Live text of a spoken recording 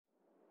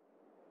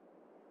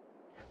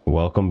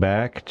Welcome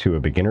back to a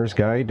beginner's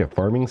guide to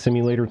Farming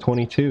Simulator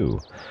 22.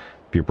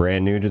 If you're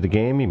brand new to the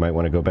game, you might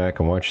want to go back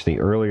and watch the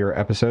earlier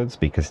episodes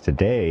because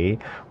today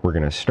we're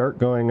going to start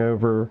going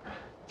over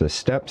the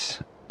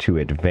steps to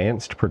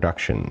advanced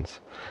productions.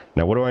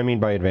 Now, what do I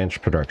mean by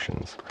advanced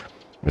productions?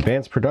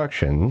 Advanced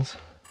productions,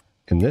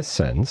 in this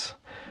sense,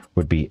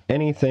 would be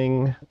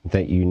anything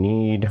that you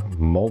need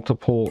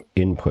multiple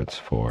inputs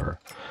for.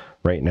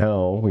 Right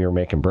now, we are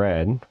making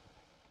bread,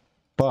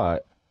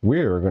 but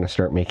we're going to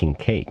start making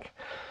cake.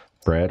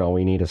 Bread, all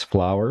we need is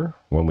flour.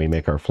 When we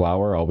make our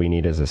flour, all we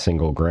need is a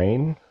single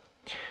grain.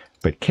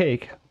 But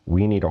cake,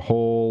 we need a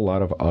whole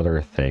lot of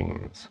other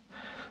things.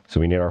 So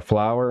we need our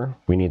flour,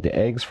 we need the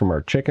eggs from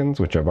our chickens,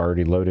 which I've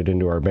already loaded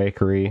into our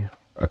bakery,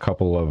 a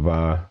couple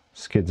of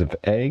skids of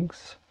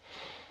eggs.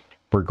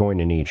 We're going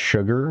to need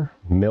sugar,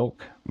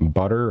 milk,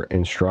 butter,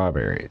 and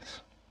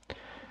strawberries.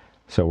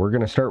 So we're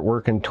going to start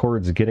working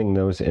towards getting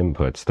those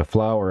inputs. The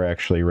flour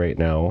actually right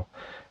now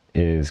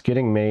is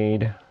getting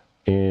made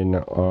in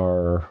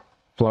our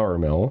flour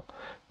mill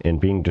and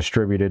being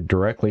distributed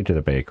directly to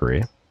the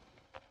bakery.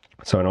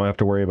 So I don't have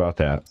to worry about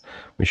that.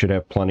 We should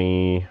have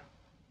plenty.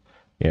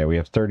 Yeah, we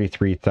have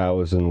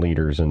 33,000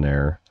 liters in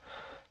there.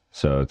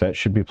 So that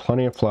should be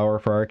plenty of flour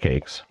for our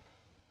cakes.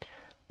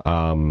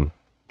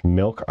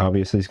 Milk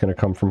obviously is going to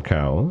come from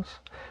cows.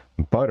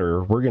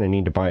 Butter, we're going to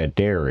need to buy a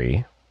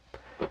dairy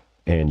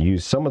and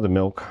use some of the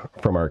milk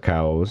from our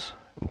cows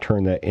and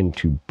turn that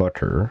into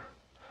butter.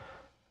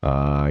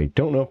 I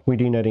don't know if we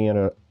need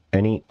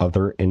any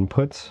other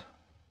inputs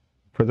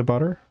for the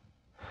butter.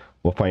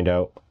 We'll find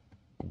out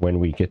when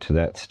we get to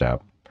that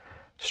step.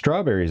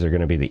 Strawberries are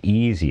going to be the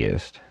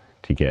easiest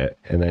to get,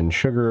 and then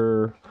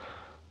sugar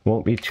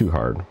won't be too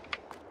hard.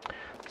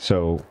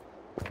 So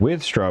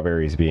with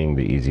strawberries being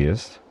the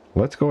easiest,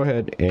 let's go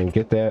ahead and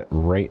get that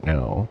right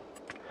now.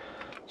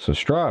 So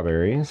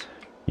strawberries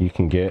you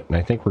can get, and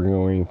I think we're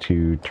going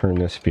to turn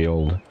this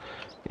field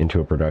into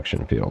a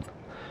production field.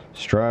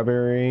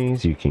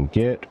 Strawberries you can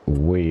get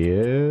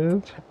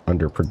with,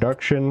 under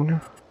production,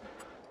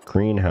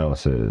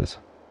 greenhouses.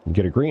 You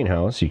get a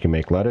greenhouse, you can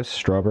make lettuce,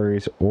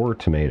 strawberries, or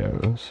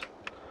tomatoes.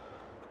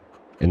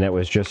 And that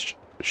was just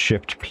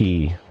Shift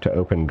P to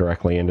open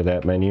directly into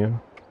that menu.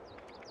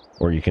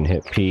 Or you can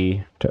hit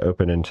P to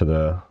open into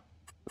the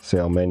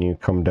sale menu,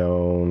 come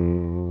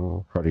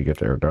down, how do you get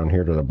there? Down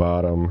here to the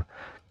bottom,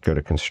 go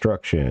to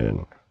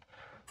construction,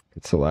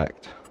 hit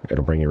select.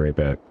 It'll bring you right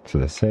back to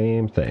the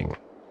same thing.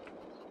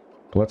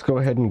 But let's go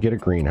ahead and get a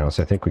greenhouse.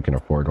 I think we can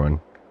afford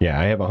one. Yeah,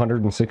 I have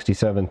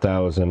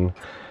 167,000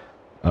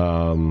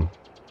 from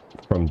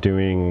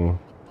doing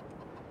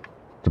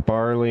the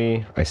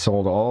barley. I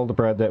sold all the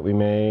bread that we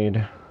made.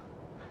 I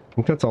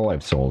think that's all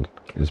I've sold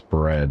is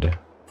bread,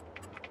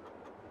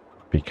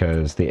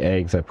 because the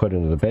eggs I put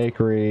into the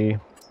bakery.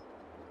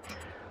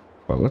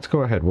 But let's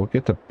go ahead, we'll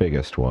get the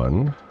biggest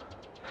one.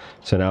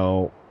 So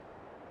now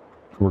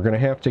we're gonna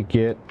have to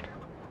get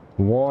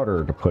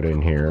water to put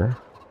in here.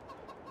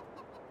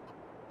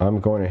 I'm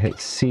going to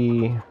hit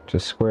C to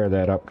square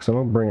that up because I'm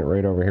going to bring it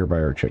right over here by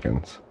our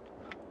chickens.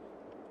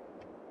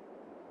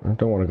 I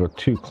don't want to go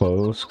too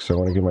close because I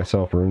want to give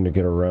myself room to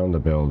get around the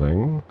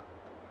building.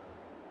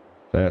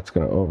 That's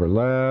going to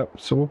overlap,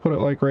 so we'll put it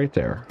like right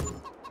there.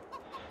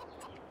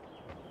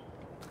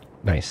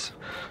 Nice.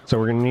 So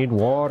we're going to need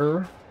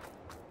water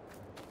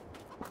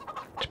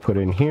to put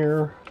in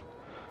here,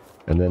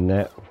 and then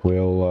that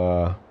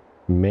will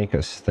make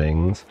us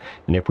things.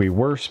 And if we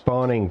were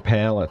spawning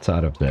pallets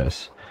out of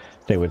this,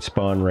 they would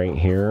spawn right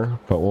here,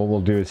 but what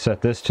we'll do is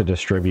set this to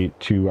distribute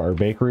to our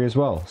bakery as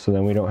well, so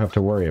then we don't have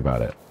to worry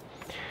about it.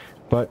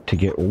 But to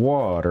get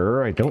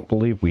water, I don't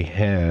believe we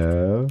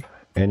have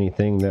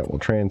anything that will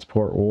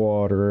transport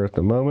water at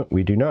the moment.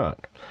 We do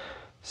not.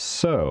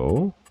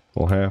 So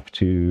we'll have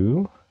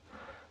to,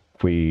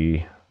 if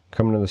we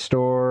come into the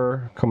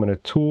store, come into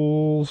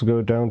tools,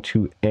 go down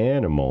to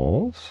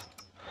animals.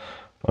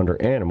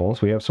 Under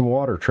animals, we have some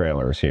water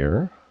trailers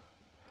here.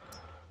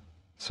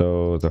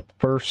 So the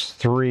first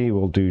three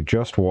will do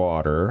just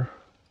water,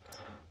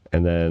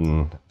 and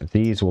then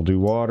these will do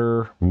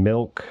water,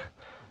 milk,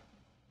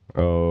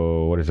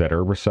 oh, what is that,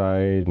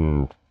 herbicide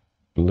and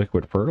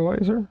liquid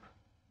fertilizer,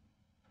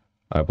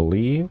 I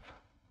believe.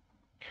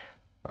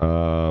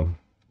 I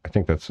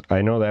think that's,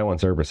 I know that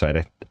one's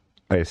herbicide.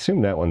 I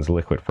assume that one's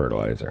liquid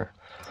fertilizer.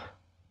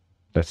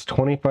 That's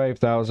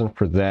 25,000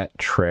 for that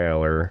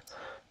trailer.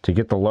 To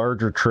get the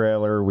larger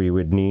trailer, we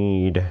would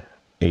need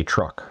a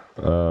truck.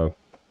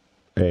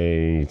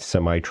 A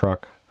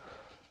semi-truck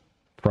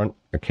front,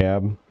 a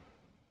cab,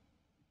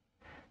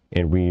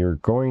 and we are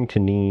going to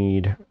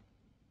need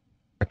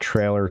a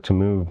trailer to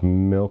move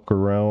milk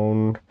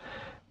around,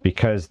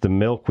 because the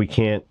milk we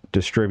can't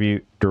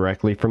distribute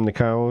directly from the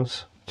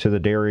cows to the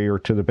dairy or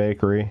to the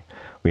bakery.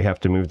 We have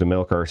to move the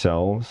milk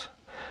ourselves.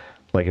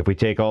 Like if we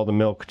take all the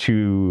milk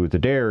to the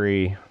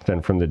dairy,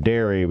 then from the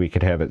dairy we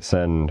could have it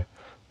send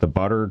the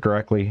butter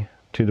directly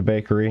to the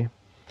bakery.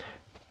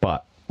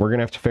 But we're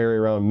gonna have to ferry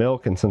around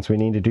milk, and since we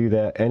need to do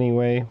that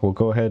anyway, we'll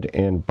go ahead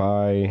and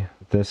buy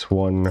this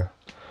one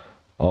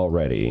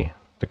already.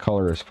 The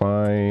color is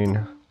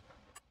fine.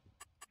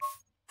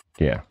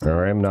 Yeah,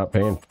 or I'm not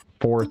paying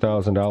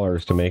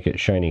 $4,000 to make it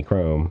shiny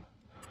chrome.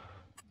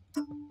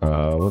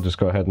 We'll just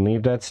go ahead and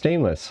leave that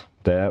stainless.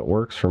 That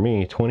works for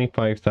me.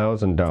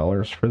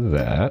 $25,000 for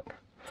that.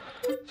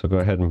 So go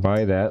ahead and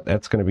buy that.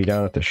 That's going to be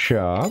down at the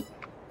shop.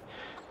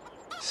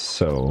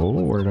 So,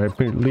 where did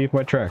I leave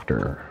my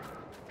tractor?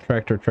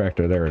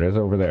 Tractor, there it is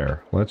over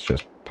there. Let's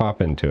just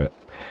pop into it.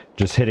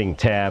 Just hitting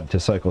tab to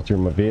cycle through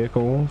my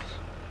vehicles.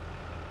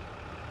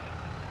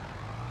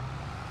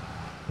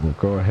 We'll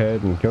go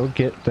ahead and go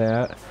get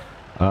that.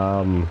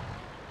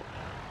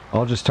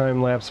 I'll just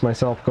time-lapse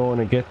myself going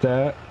to get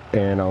that,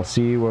 and I'll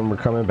see you when we're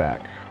coming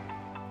back.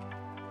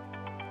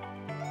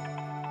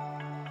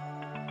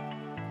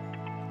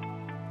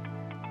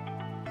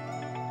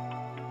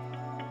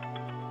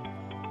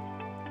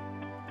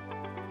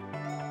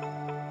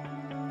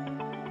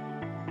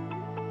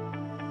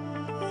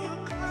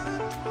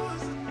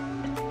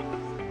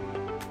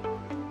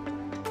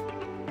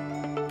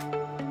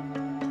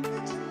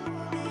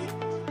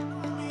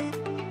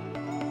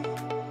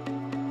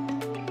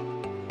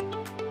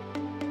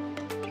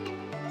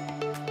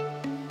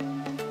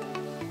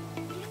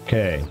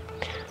 Okay,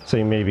 so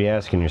you may be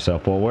asking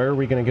yourself, well, where are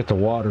we going to get the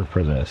water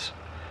for this?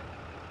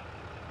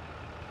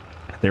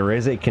 There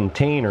is a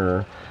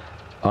container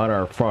on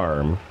our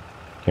farm.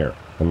 Here,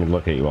 let me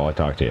look at you while I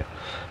talk to you.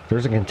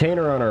 There's a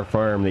container on our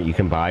farm that you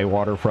can buy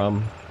water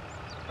from.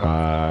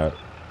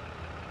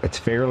 It's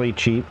fairly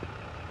cheap,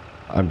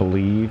 I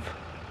believe,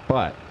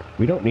 but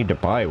we don't need to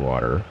buy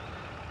water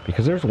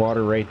because there's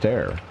water right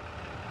there.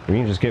 We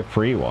can just get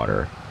free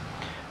water.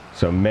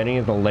 So many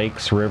of the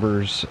lakes,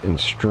 rivers, and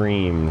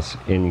streams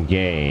in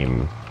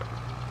game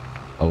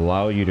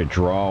allow you to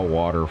draw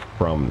water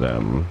from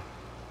them.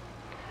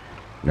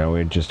 Now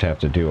we just have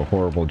to do a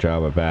horrible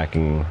job of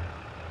backing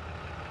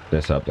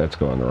this up. That's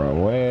going the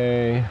wrong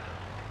way.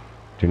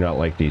 Do not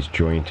like these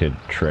jointed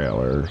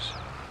trailers.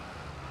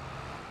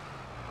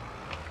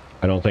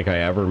 I don't think I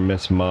ever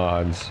miss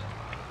mods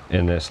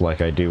in this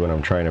like I do when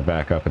I'm trying to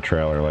back up a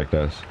trailer like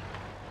this.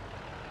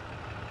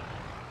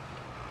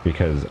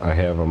 Because I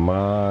have a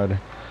mod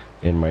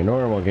in my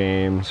normal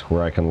games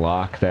where I can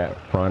lock that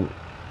front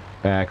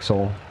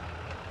axle,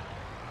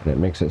 and it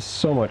makes it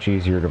so much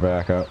easier to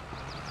back up.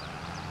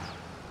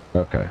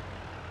 Okay.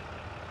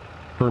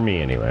 For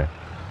me anyway.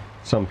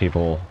 Some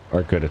people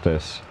are good at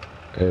this.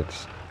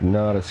 It's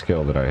not a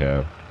skill that I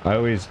have. I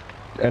always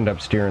end up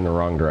steering the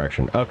wrong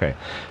direction. Okay,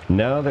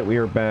 now that we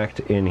are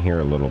backed in here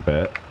a little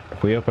bit,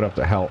 if we open up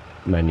the help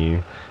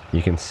menu,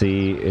 you can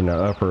see in the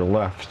upper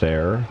left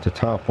there, the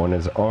top one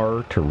is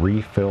R to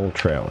refill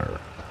trailer.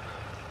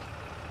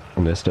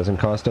 And this doesn't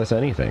cost us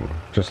anything.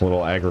 Just a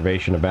little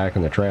aggravation of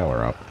backing the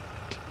trailer up.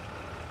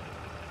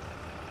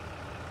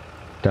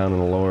 Down in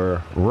the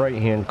lower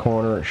right-hand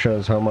corner, it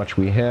shows how much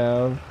we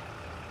have.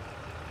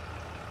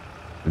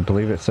 I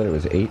believe it said it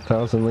was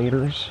 8,000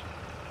 liters.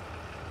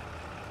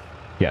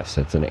 Yes,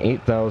 it's an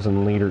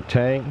 8,000 liter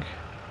tank.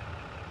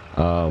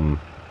 I'm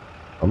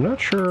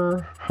not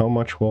sure how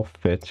much will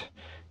fit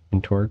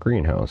into our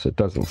greenhouse. It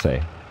doesn't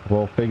say.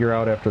 We'll figure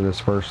out after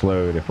this first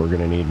load if we're going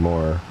to need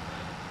more.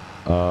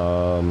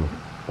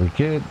 We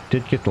did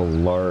get the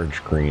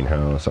large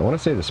greenhouse. I want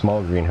to say the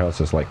small greenhouse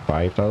is like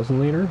 5,000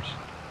 liters.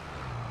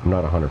 I'm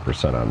not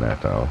 100% on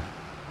that though.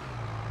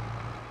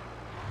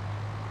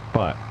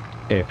 But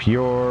if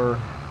you're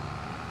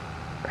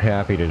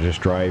happy to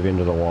just drive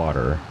into the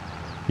water,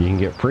 you can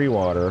get free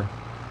water,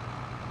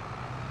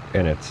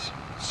 and it's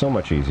so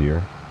much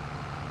easier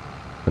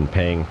than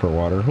paying for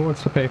water. Who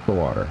wants to pay for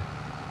water?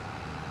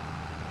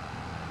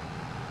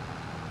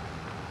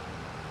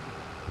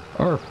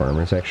 Our farm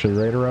is actually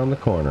right around the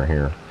corner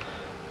here.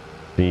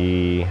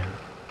 The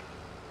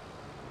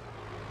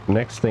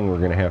next thing we're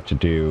going to have to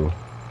do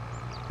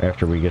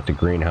after we get the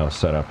greenhouse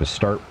set up is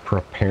start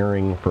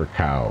preparing for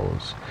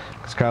cows,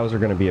 because cows are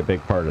going to be a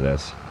big part of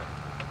this.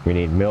 We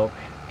need milk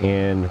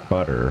and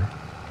butter,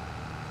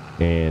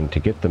 and to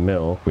get the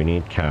milk we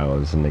need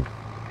cows, and to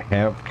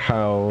have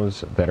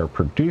cows that are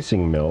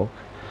producing milk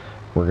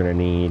we're going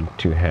to need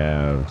to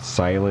have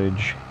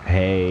silage,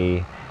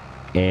 hay,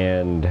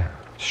 and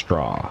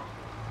straw.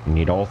 We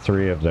need all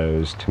three of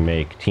those to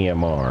make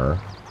TMR,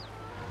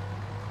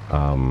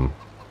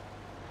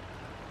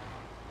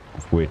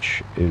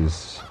 which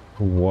is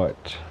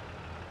what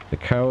the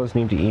cows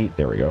need to eat.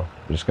 There we go.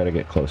 We just got to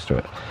get close to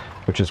it.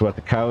 Which is what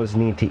the cows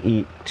need to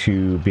eat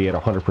to be at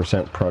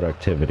 100%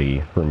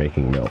 productivity for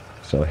making milk.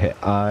 So hit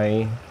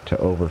I to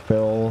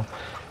overfill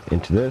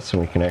into this,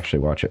 and we can actually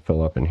watch it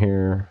fill up in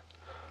here.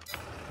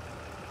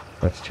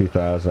 That's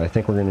 2,000. I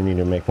think we're going to need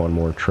to make one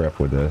more trip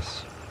with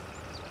this.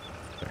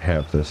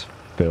 Have this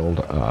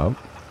filled up,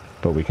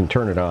 but we can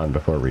turn it on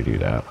before we do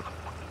that.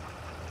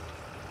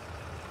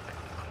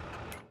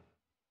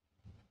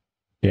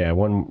 Yeah,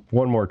 one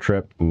more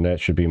trip, and that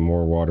should be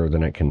more water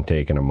than it can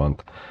take in a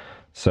month.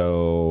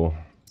 So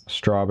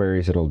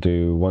strawberries, it'll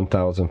do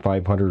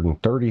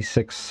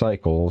 1,536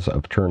 cycles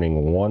of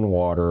turning one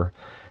water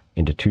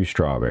into 2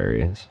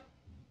 strawberries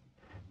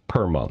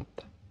per month.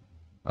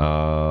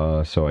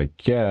 So I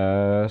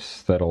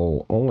guess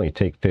that'll only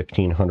take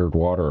 1,500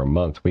 water a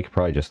month. We could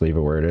probably just leave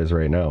it where it is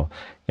right now.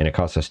 And it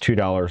costs us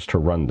 $2 to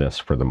run this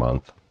for the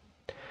month.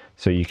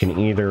 So you can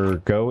either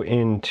go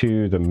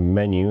into the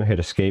menu, hit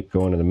escape,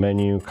 go into the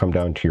menu, come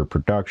down to your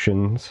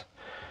productions,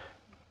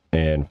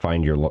 and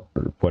find your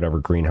whatever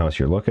greenhouse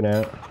you're looking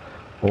at.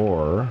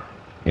 Or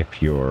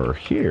if you're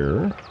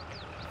here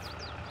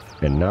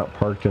and not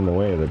parked in the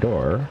way of the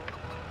door,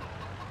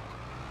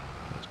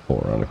 let's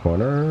pull around the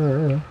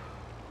corner.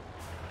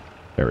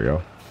 There we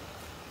go.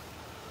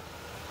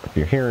 If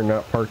you're here and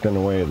not parked in the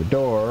way of the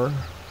door,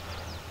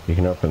 you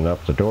can open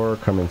up the door,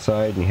 come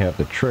inside, and you have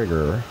the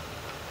trigger,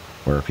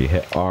 where if you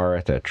hit R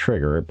at that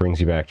trigger, it brings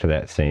you back to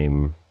that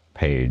same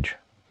page.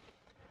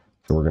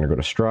 So we're going to go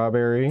to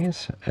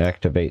strawberries,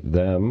 activate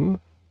them,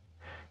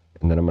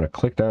 and then I'm going to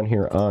click down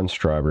here on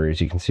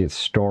strawberries. You can see it's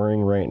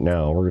storing right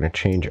now. We're going to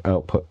change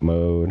output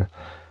mode.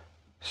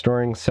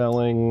 Storing,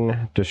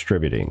 selling,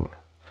 distributing.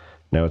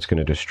 Now it's going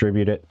to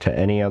distribute it to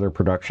any other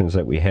productions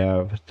that we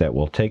have that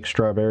will take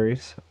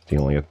strawberries. The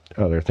only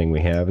other thing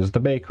we have is the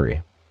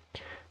bakery.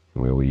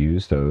 We will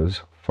use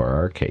those for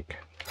our cake.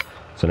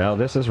 So now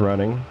this is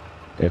running.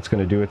 It's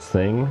going to do its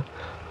thing.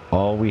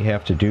 All we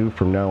have to do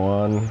from now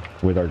on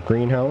with our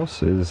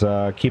greenhouse is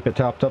keep it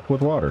topped up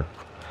with water.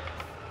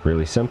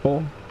 Really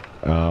simple.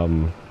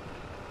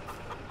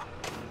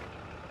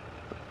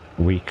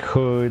 We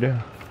could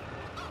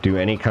do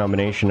any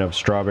combination of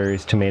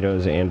strawberries,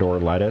 tomatoes, and or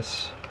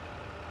lettuce.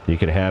 You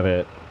could have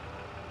it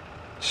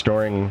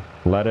storing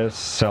lettuce,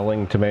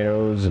 selling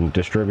tomatoes, and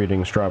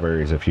distributing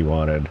strawberries if you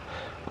wanted,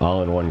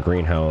 all in one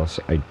greenhouse.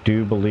 I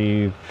do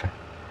believe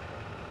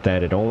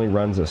that it only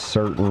runs a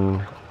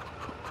certain...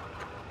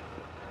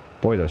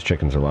 Boy, those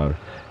chickens are loud.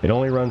 It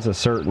only runs a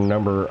certain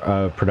number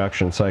of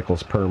production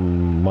cycles per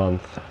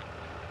month,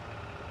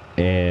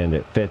 and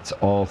it fits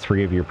all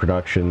 3 of your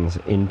productions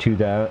into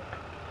that.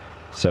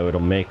 So it'll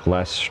make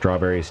less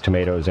strawberries,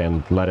 tomatoes,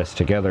 and lettuce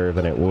together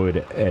than it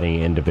would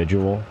any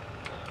individual.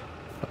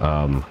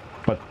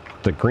 But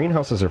the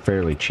greenhouses are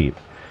fairly cheap.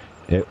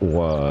 It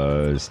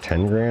was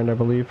 10 grand, I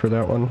believe, for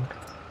that one.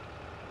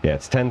 Yeah,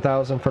 it's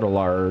 10,000 for the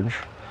large.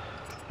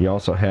 You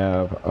also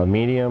have a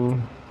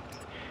medium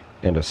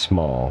and a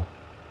small.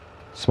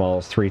 Small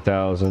is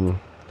 3,000.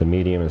 The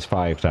medium is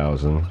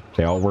 5,000.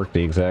 They all work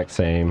the exact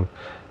same.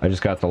 I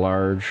just got the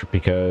large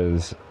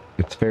because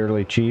it's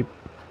fairly cheap.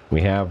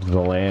 We have the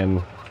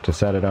land to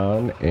set it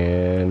on,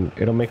 and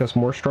it'll make us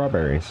more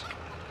strawberries.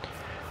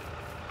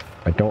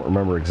 I don't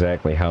remember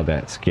exactly how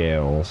that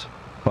scales,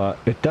 but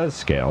it does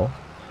scale.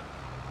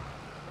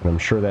 And I'm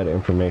sure that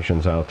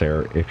information's out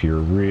there if you're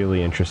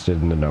really interested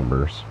in the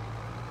numbers.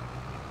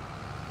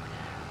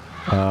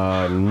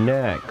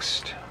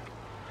 Next.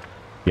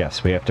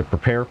 Yes, we have to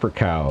prepare for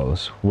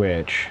cows,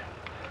 which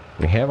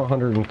we have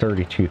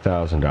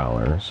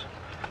 $132,000.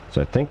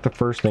 So I think the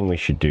first thing we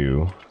should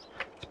do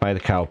is buy the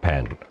cow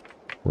pen.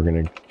 We're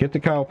going to get the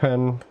cow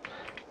pen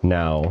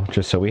now,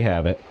 just so we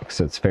have it,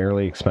 because it's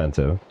fairly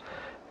expensive.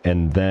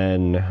 And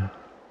then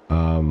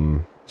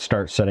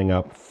start setting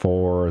up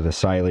for the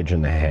silage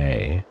and the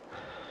hay.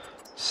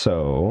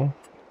 So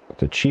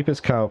the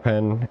cheapest cow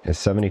pen is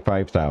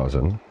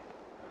 $75,000.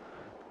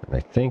 And I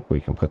think we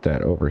can put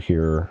that over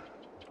here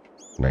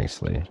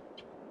nicely.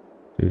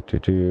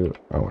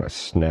 I want to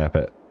snap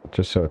it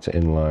just so it's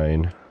in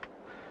line.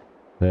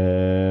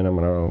 Then I'm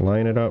going to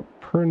line it up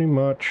pretty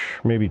much,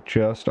 maybe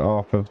just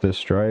off of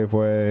this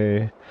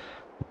driveway.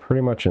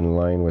 Pretty much in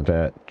line with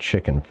that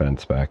chicken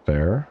fence back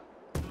there.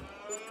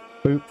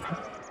 Boop.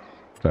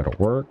 That'll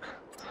work.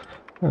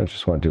 I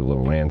just want to do a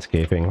little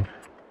landscaping.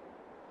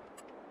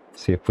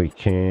 See if we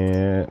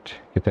can't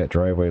get that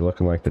driveway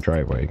looking like the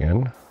driveway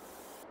again.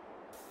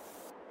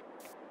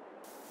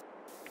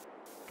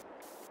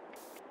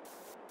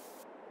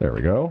 There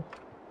we go.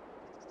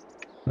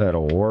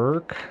 That'll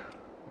work.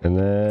 And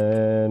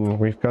then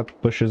we've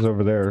got bushes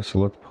over there, so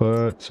let's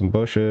put some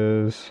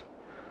bushes.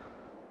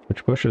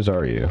 Which bushes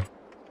are you?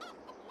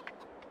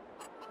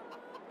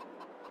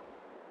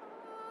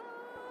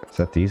 Is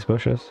that these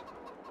bushes?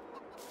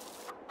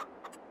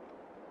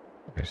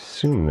 I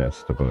assume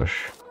that's the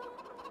bush.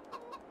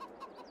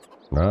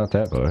 Not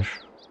that bush.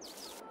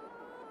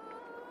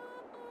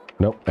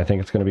 Nope, I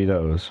think it's going to be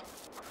those.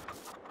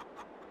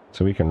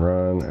 So we can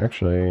run,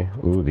 actually,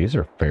 ooh, these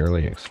are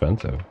fairly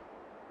expensive.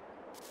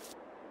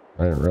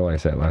 I didn't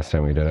realize that last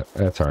time we did it.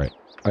 That's alright.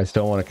 I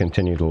still want to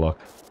continue to look.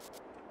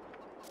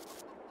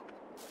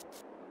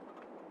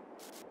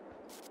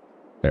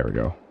 There we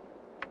go.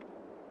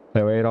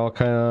 That way it all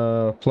kind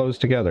of flows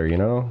together, you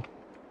know?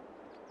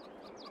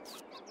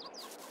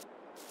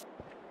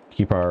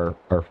 Keep our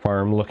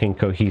farm looking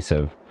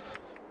cohesive.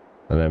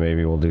 And then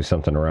maybe we'll do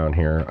something around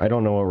here. I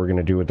don't know what we're going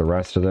to do with the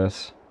rest of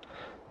this.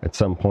 At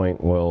some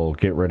point, we'll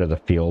get rid of the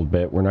field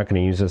bit. We're not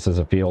going to use this as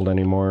a field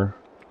anymore.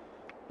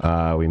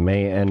 We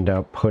may end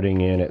up putting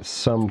in at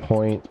some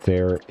point,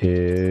 there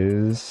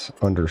is,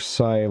 under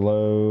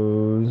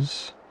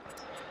silos,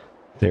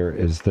 there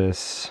is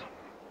this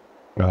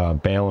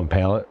bale and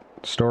pallet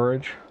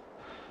storage,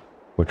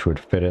 which would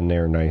fit in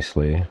there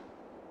nicely.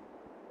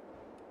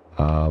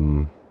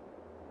 I'm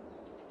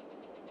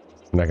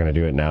not going to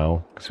do it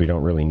now because we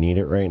don't really need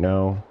it right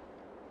now.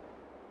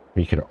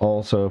 We could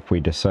also, if we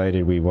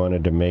decided we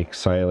wanted to make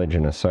silage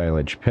in a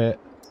silage pit,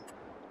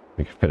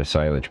 we could fit a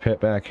silage pit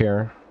back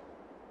here.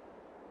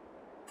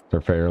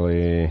 They're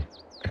fairly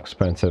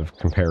expensive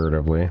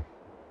comparatively.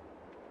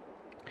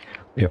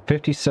 We have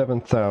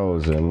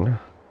 57,000.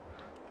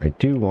 I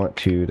do want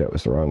to, that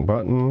was the wrong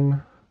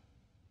button.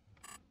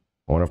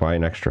 I want to buy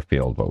an extra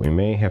field, but we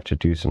may have to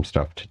do some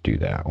stuff to do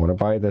that. I want to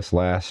buy this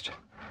last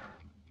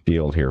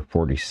field here,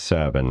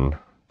 47,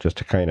 just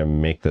to kind of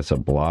make this a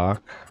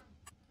block.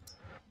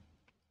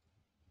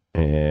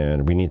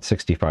 And we need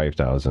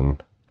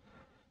 65,000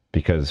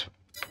 because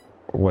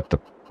what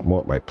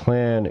my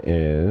plan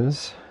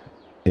is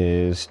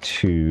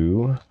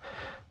to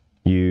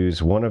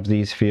use one of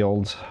these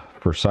fields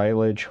for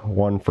silage,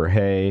 one for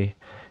hay,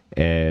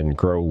 and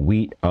grow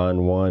wheat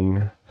on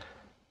one,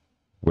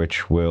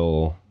 wheat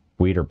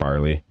or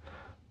barley,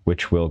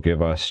 which will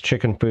give us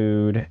chicken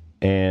food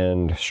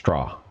and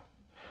straw,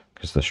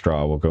 because the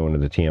straw will go into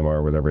the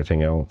TMR with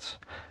everything else.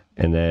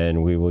 And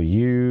then we will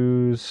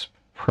use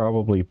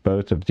probably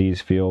both of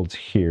these fields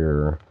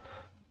here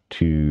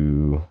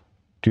to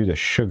do the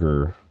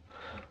sugar,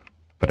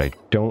 but I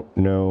don't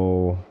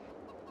know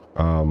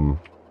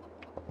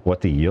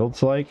what the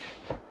yield's like,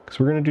 because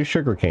we're going to do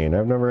sugarcane.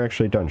 I've never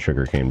actually done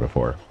sugarcane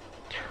before,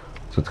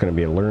 so it's going to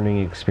be a learning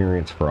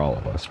experience for all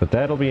of us, but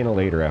that'll be in a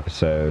later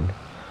episode.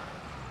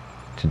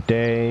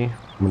 Today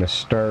I'm going to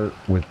start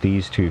with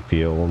these two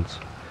fields.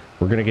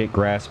 We're going to get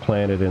grass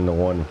planted in the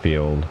one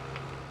field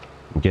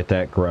and get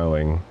that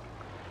growing.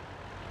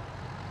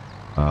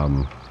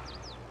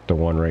 The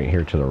one right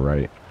here to the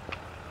right.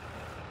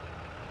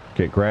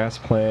 Get grass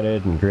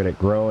planted and get it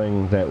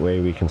growing. That way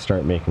we can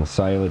start making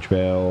silage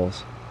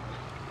bales.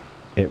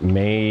 It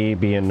may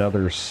be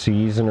another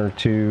season or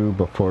two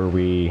before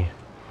we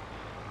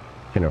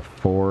can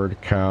afford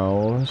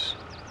cows.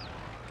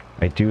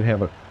 I do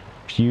have a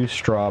few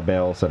straw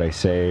bales that I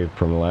saved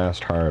from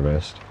last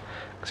harvest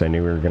because I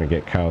knew we were going to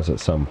get cows at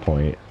some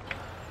point.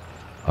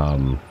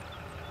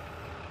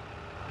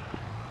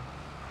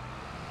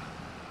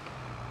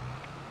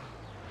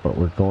 But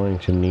we're going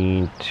to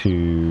need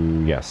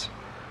to, yes,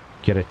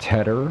 get a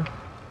tedder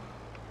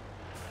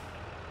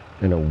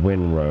and a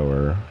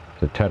windrower.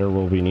 The tedder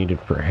will be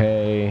needed for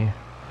hay,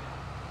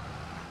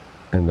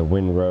 and the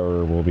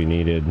windrower will be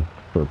needed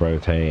for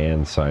both hay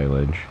and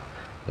silage.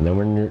 And then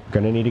we're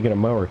going to need to get a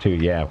mower too.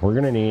 Yeah, we're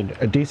going to need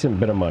a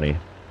decent bit of money,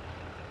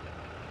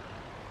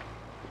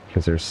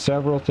 because there's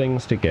several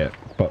things to get.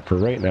 But for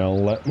right now,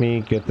 let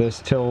me get this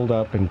tilled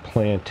up and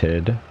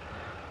planted.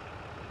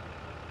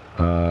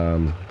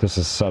 This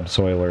is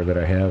subsoiler that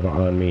I have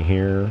on me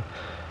here.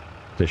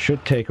 This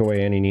should take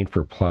away any need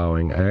for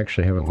plowing. I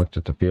actually haven't looked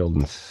at the field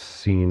and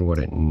seen what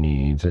it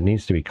needs. It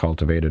needs to be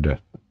cultivated at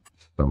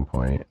some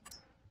point.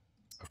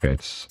 Okay,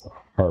 it's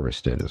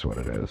harvested is what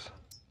it is.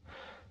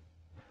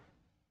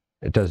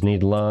 It does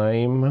need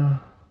lime.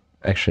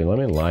 Actually, let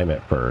me lime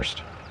it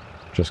first,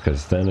 just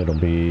because then I'll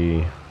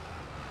be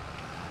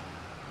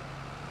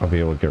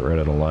able to get rid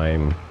of the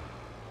lime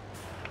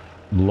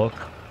look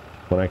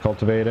when I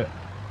cultivate it.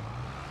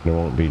 It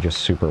won't be just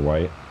super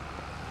white.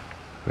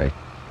 I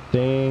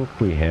think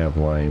we have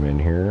lime in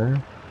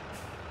here.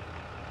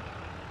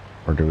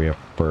 Or do we have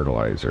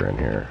fertilizer in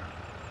here?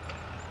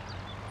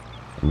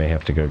 I may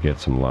have to go get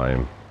some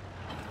lime.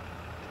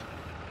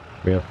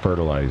 We have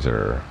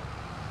fertilizer.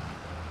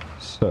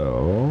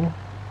 So...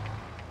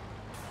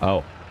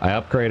 oh, I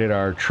upgraded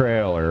our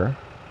trailer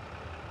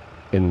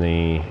in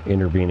the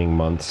intervening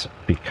months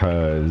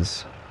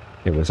because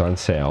it was on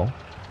sale.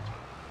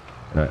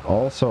 And I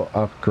also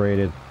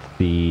upgraded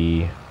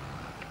the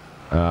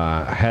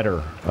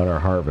header on our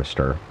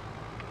harvester,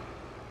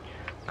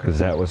 because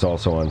that was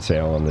also on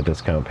sale on the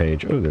discount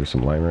page. Oh, there's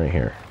some lime right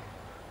here.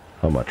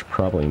 How much?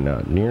 Probably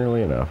not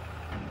nearly enough.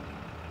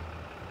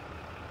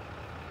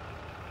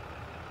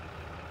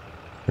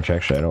 Which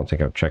actually, I don't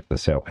think I've checked the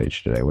sale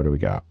page today. What do we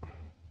got?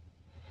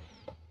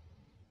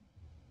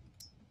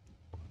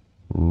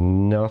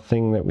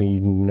 Nothing that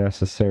we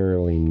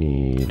necessarily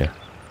need.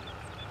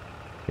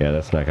 Yeah,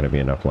 that's not going to be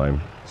enough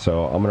lime.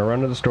 So I'm going to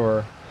run to the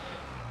store,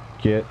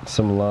 get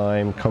some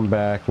lime, come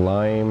back,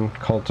 lime,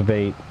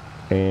 cultivate,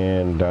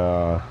 and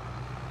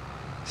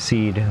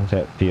seed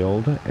that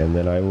field, and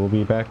then I will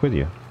be back with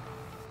you.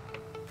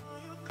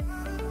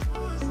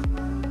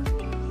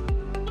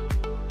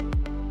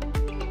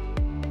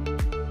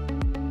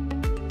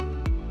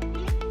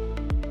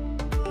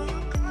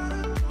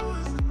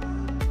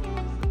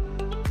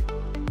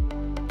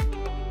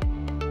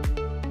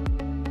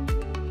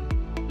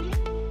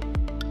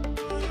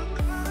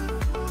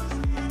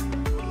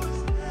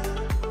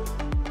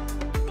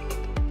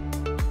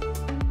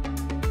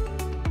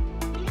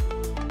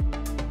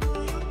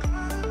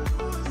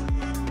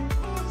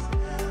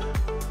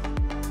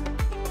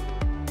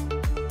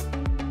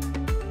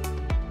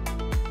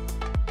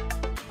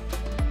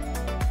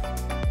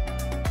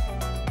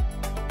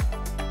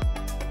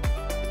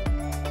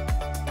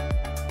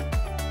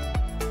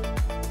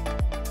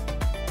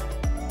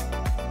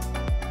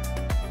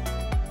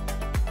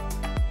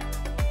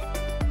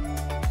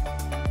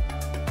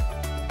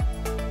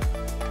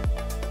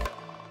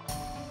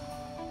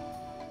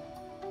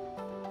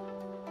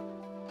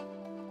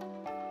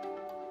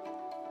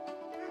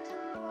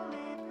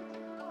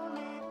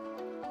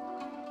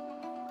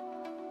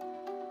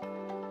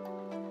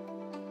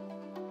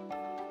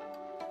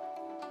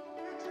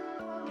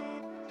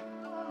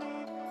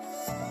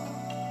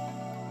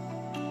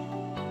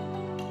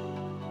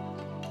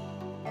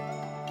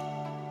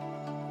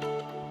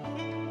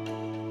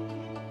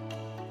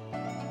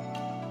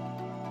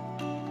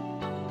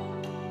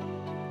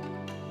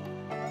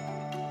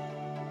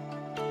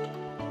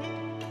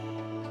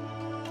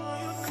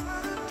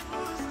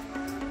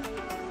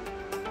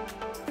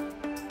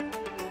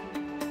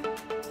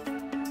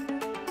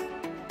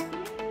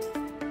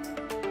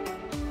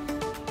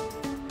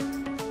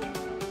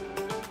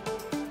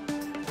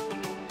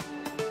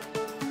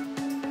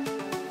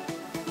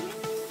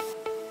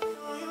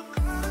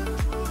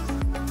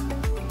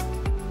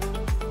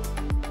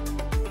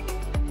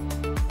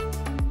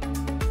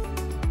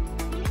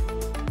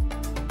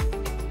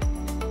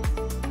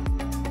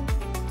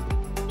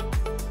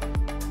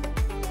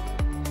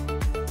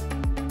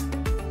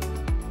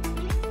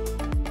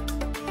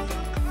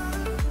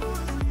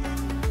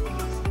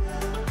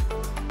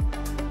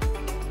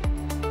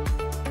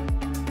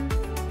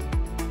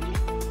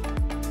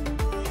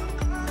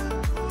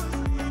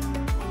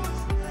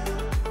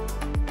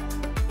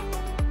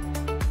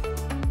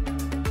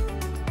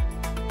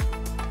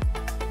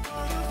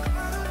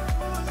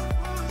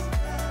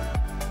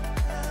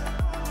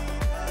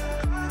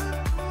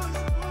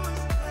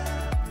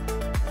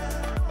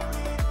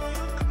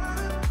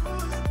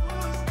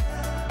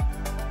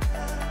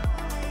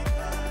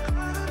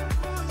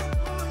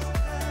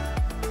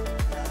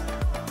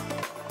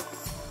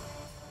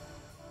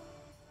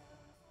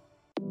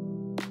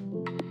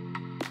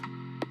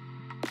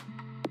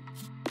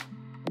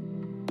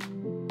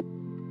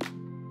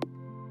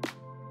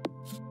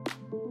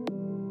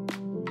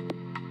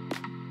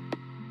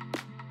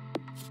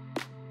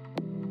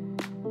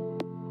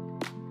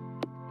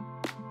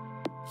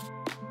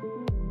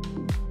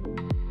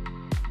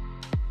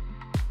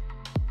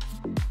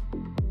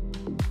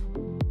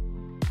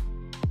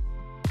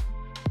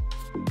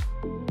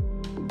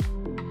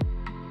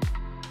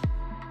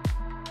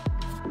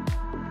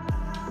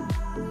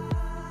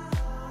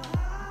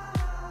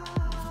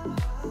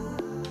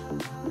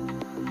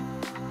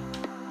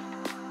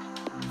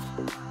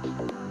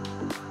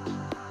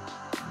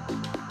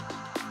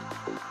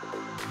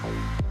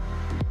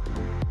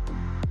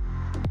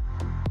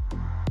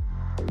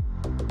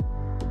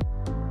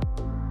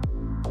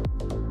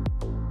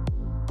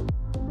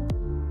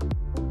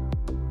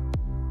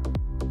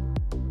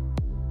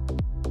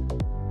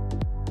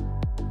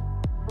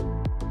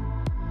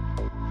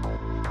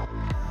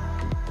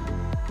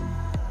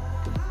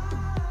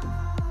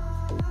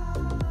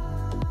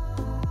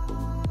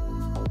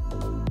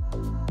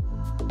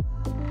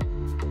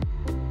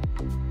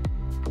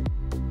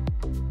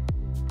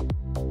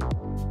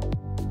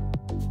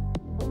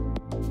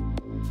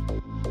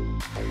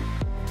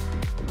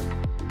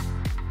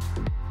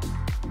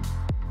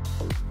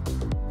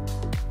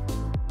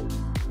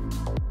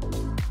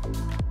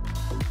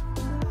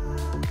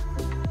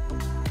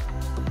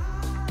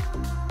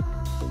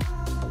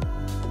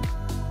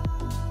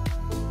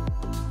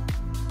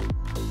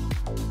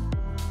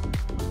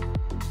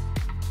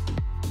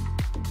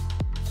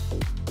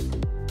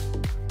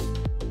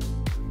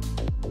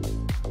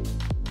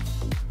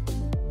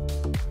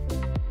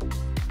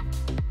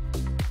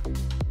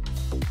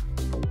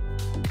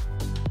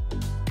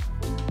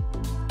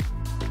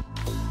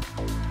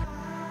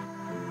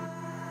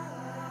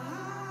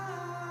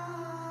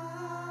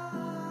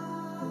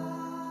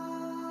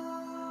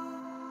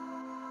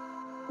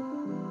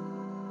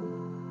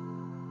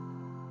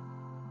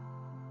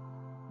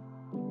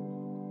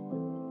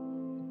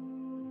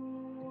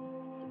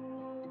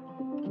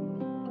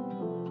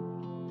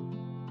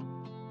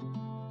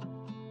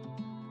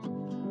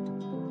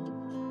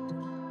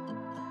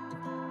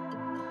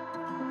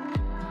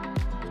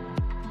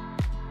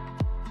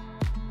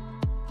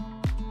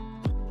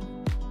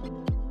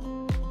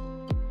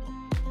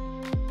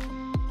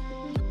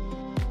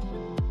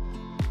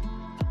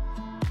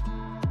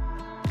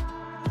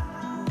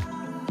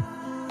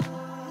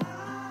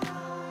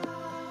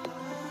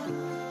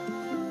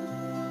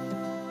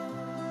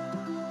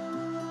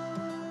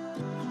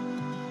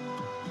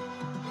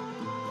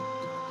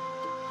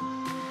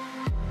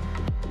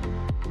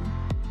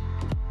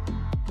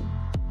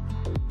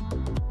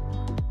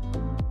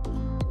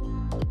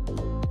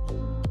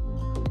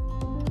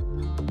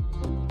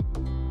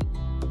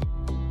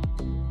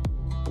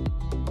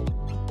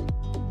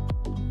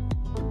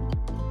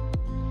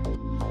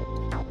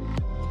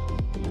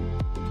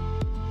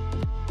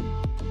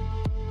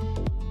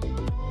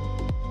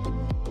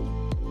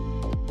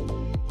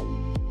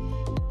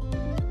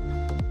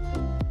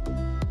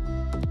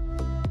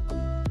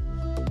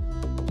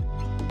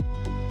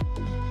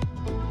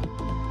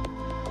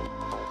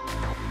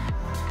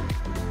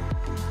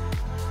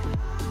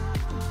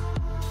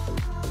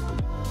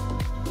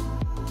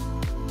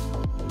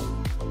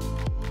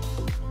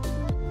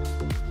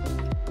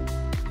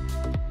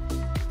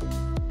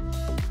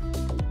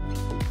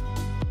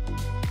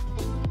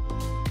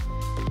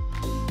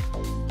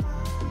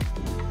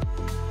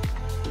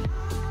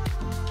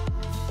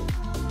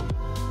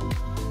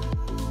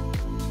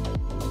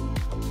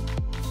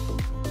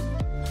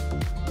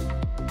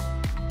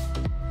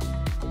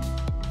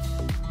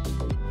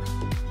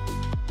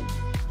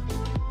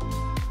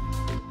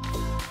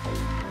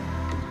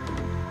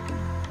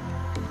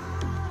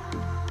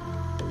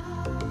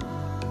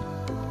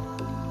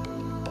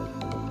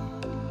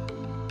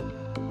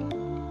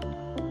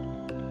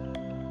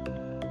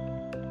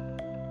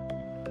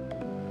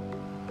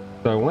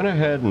 So I went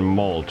ahead and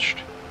mulched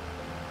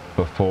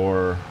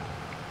before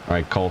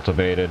I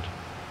cultivated,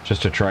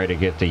 just to try to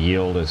get the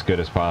yield as good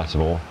as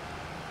possible.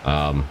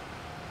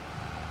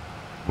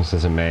 This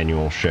is a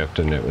manual shift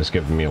and it was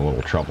giving me a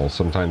little trouble.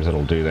 Sometimes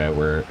it'll do that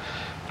where it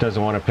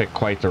doesn't want to pick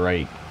quite the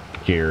right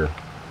gear.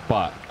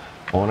 But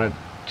I wanted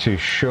to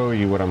show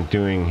you what I'm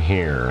doing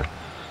here.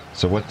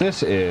 So what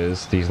this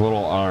is, these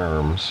little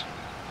arms,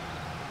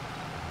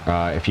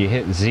 if you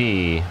hit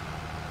Z,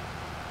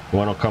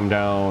 one will come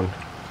down,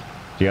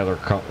 the other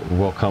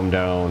will come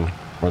down,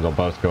 or they'll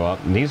both go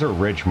up. And these are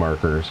ridge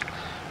markers,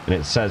 and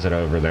it says it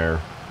over there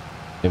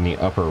in the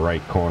upper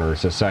right corner.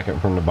 It's the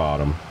second from the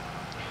bottom.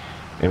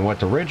 And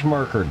what the ridge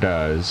marker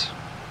does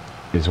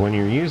is when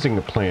you're using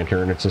the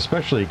planter, and it's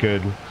especially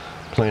good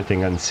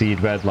planting on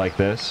seed bed like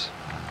this,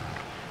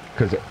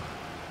 because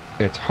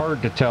it's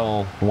hard to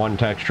tell one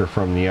texture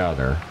from the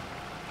other.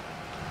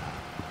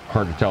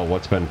 Hard to tell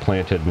what's been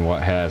planted and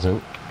what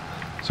hasn't.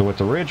 So what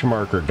the ridge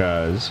marker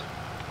does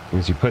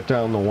is you put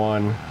down the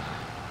one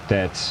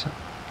that's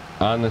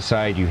on the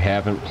side you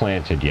haven't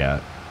planted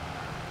yet,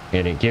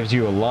 and it gives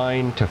you a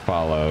line to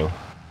follow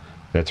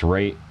that's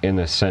right in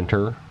the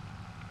center.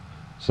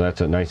 So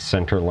that's a nice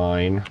center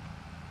line.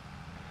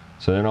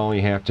 So then all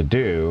you have to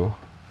do,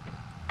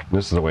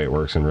 this is the way it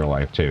works in real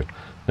life too,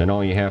 then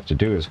all you have to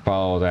do is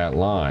follow that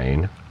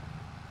line,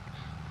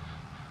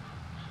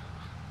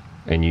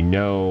 and you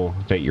know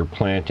that you're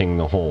planting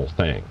the whole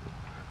thing.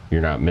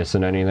 You're not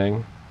missing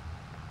anything.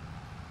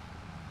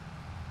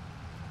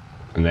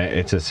 And that,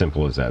 it's as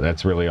simple as that.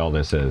 That's really all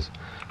this is.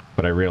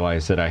 But I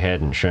realized that I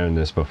hadn't shown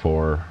this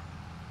before,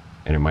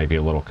 and it might be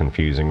a little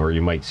confusing, or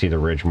you might see the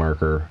ridge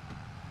marker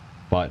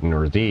button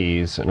or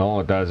these, and all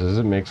it does is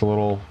it makes a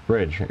little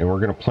ridge, and we're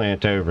going to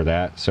plant over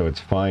that, so it's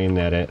fine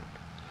that it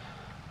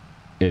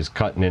is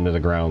cutting into the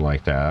ground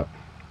like that.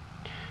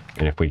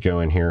 And if we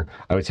go in here,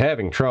 I was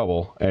having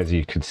trouble, as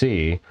you could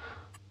see,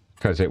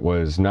 because it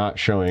was not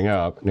showing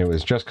up, and it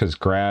was just because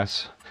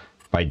grass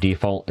by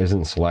default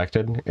isn't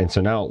selected, and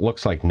so now it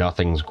looks like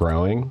nothing's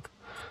growing,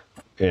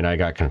 and I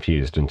got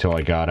confused until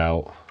I got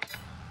out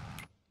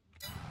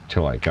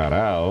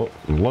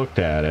and looked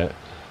at it,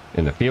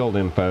 and the field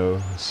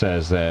info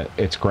says that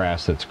it's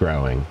grass that's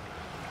growing.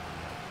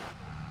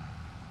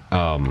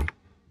 And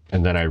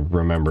then I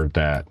remembered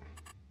that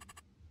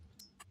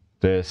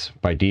this,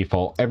 by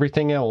default,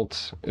 everything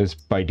else is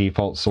by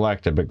default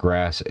selected, but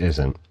grass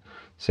isn't.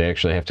 So you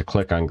actually have to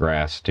click on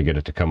grass to get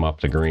it to come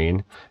up the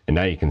green. And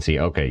now you can see,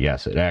 okay,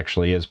 yes, it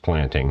actually is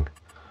planting.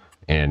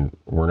 And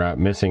we're not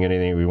missing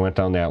anything. We went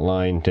down that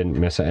line, didn't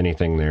miss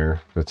anything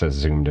there. That's as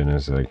zoomed in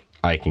as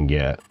I can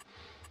get.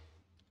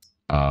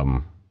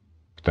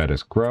 That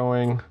is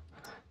growing.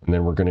 And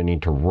then we're going to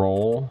need to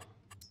roll.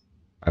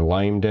 I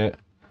limed it.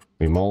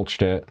 We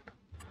mulched it.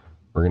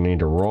 We're going to need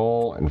to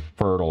roll and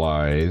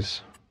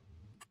fertilize.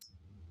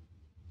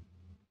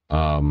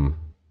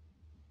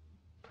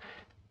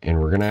 And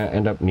we're going to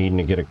end up needing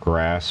to get a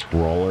grass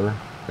roller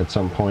at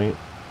some point.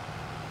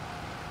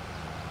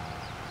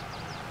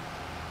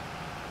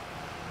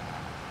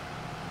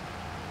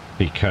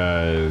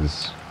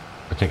 Because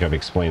I think I've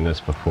explained this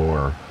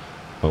before,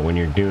 but when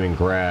you're doing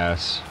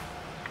grass,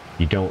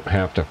 you don't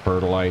have to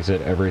fertilize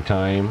it every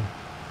time.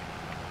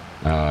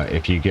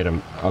 If you get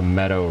a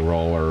meadow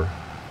roller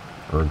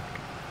or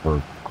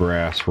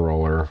grass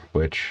roller,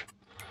 which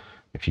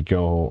if you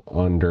go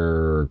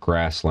under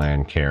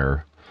grassland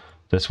care,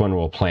 this one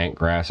will plant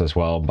grass as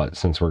well, but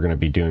since we're going to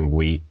be doing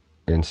wheat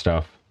and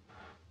stuff,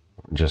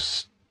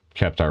 just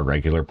kept our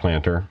regular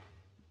planter.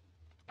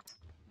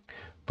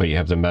 But you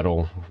have the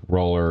metal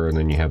roller, and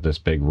then you have this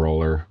big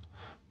roller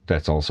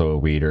that's also a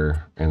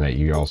weeder, and that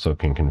you also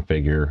can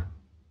configure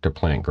to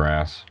plant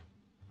grass.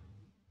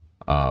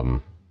 But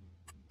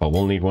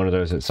we'll need one of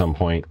those at some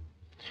point.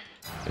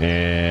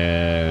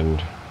 And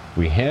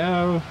we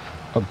have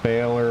a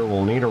baler,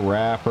 we'll need a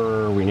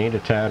wrapper, we need a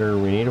tedder,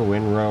 we need a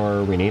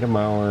windrower, we need a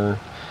mower.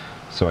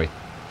 So I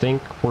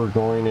think we're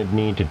going to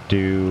need to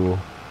do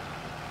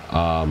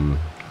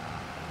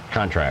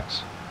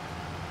contracts.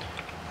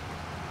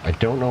 I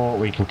don't know what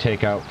we can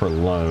take out for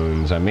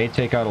loans. I may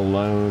take out a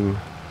loan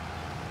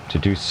to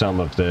do some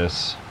of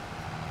this.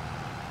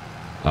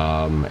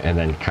 And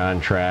then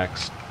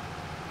contracts,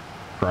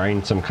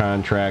 grind some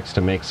contracts to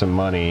make some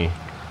money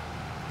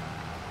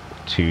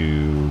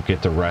to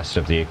get the rest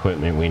of the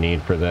equipment we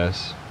need for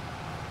this.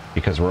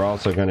 Because we're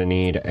also going to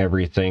need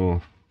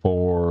everything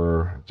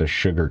for the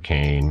sugar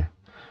cane,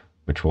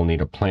 which we'll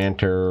need a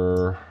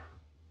planter,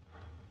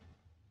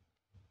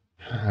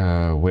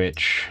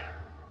 which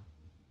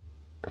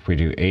if we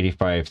do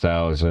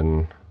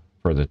 85,000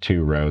 for the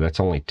 2-row, that's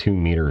only 2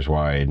 meters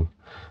wide,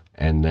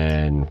 and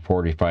then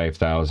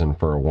 45,000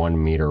 for a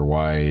 1 meter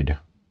wide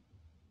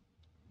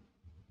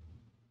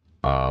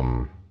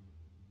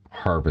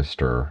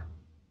harvester.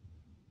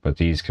 But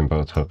these can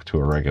both hook to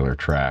a regular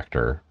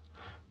tractor,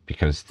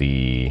 because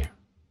the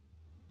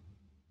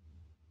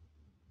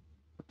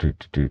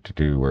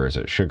where is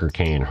it?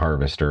 Sugarcane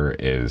harvester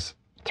is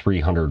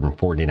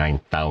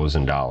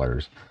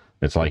 $349,000.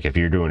 It's like if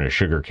you're doing a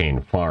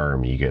sugarcane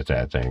farm, you get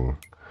that thing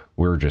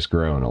we're just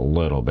growing a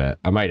little bit.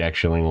 I might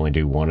actually only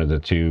do one of the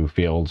two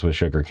fields with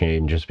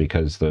sugarcane just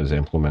because those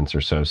implements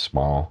are so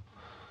small.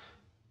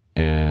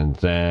 And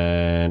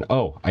then,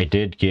 oh, I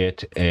did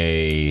get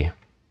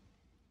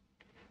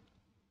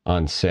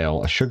on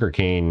sale a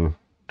sugarcane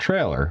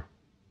trailer.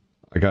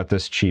 I got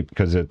this cheap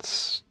because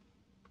it's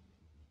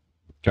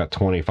got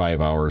 25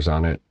 hours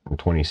on it and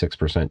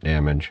 26%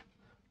 damage.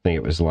 I think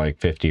it was like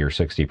 50 or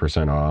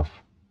 60% off.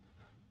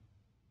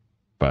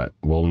 But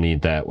we'll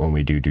need that when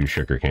we do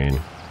sugarcane.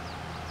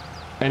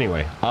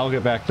 Anyway, I'll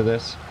get back to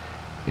this.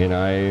 And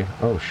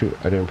oh shoot,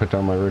 I didn't put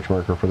down my ridge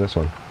marker for this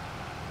one.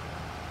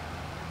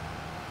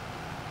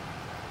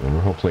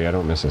 And hopefully I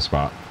don't miss a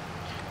spot.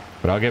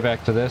 But I'll get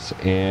back to this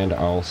and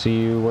I'll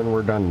see you when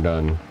we're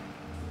done.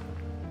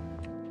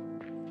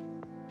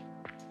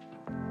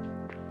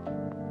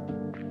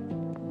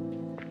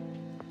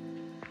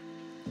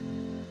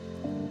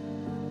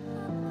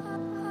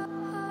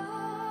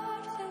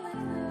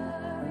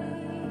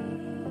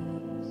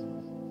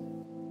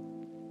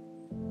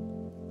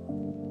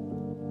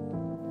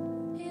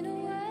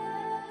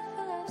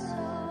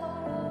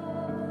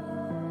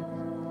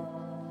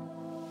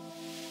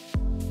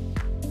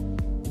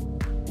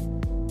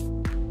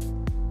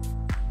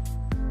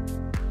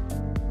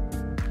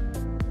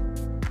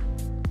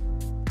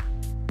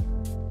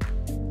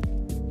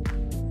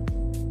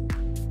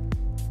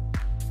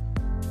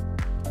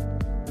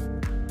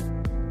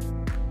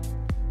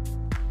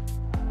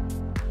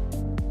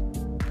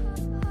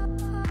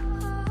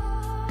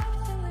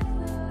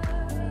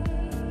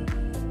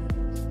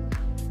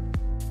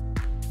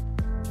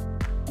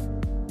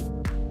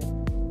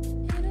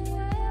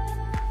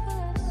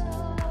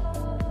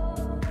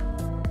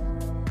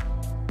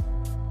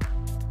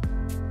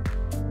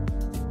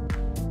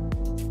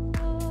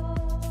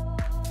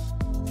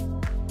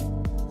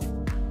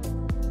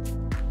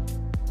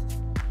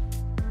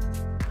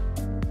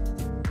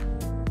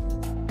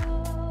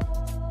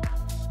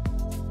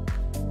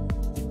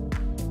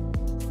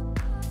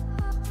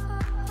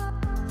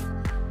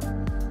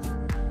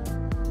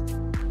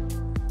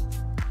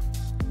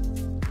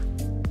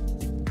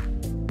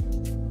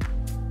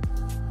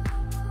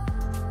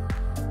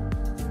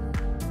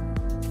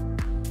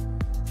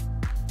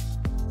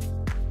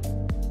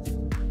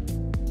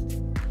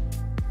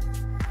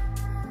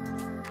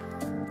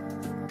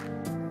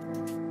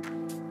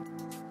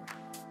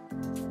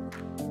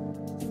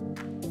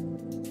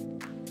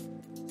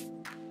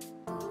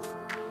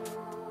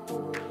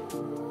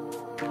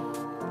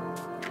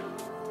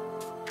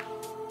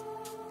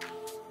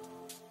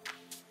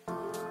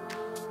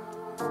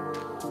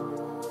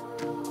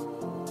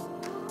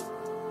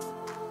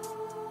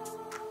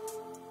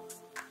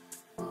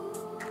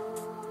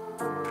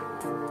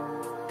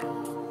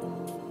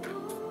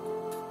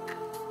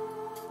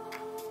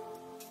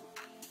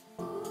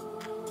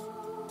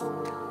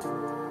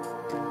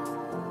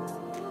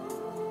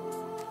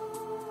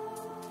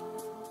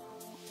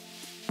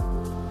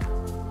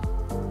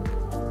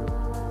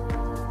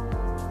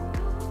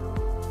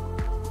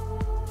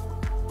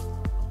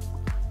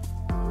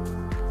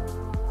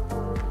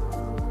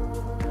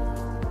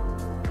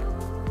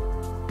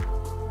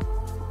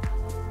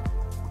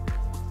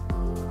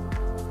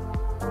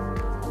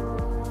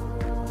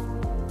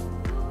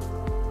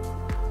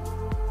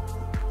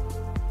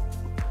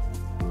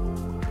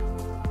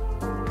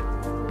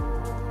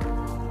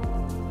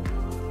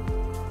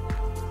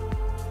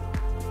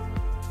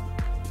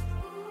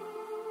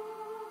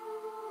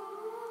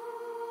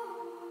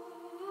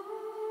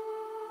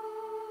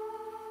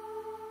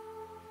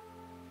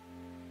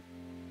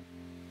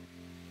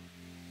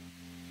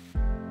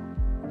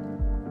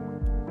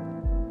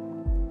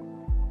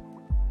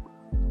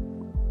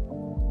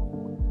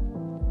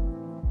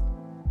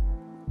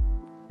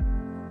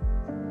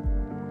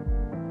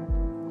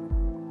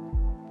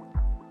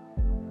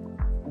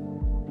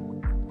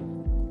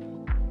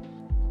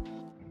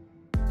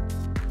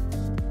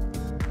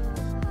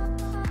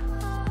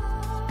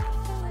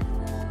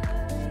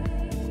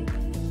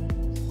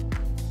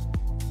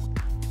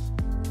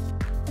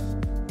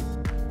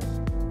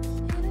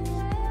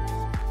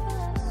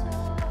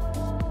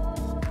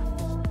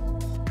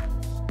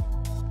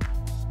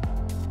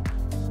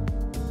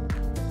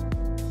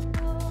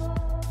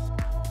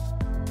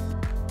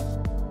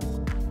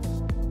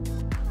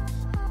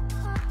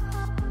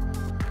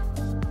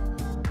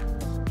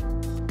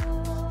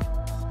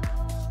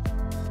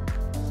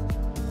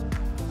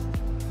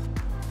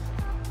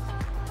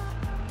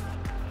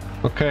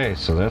 Okay,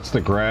 so that's the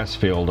grass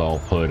field all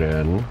put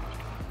in.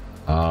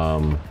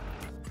 I'm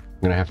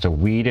gonna have to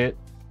weed it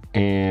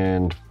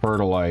and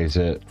fertilize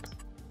it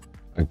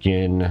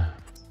again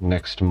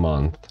next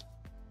month.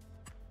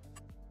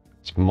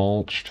 It's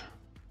mulched,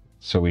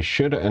 so we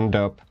should end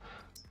up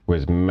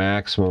with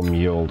maximum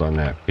yield on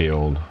that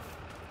field.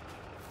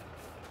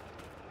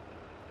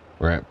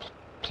 We're at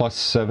plus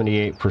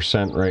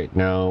 78% right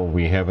now.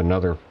 We have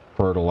another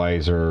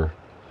fertilizer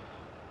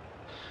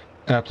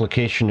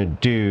application to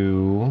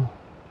do,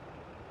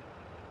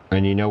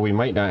 and you know, we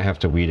might not have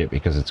to weed it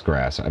because it's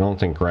grass. I don't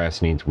think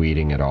grass needs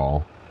weeding at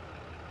all.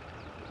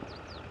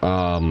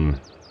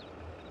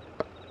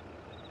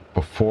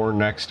 Before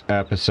next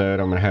episode,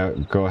 I'm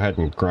gonna go ahead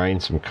and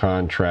grind some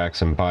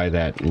contracts and buy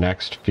that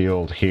next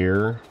field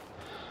here.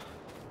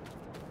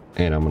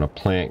 And I'm gonna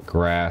plant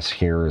grass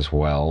here as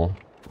well.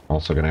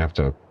 Also gonna have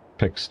to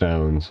pick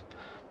stones.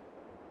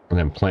 And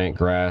then plant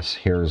grass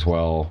here as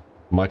well.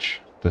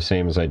 Much the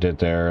same as I did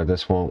there.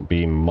 This won't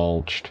be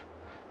mulched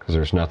because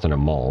there's nothing to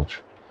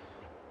mulch.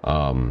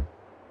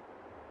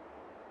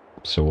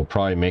 So we'll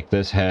probably make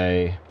this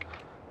hay,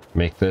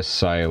 make this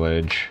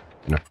silage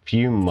in a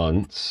few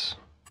months.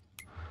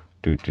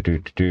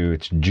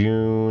 It's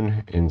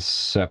June. In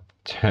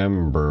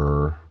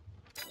September,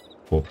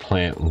 we'll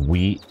plant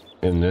wheat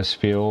in this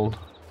field.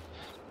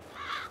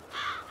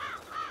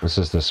 This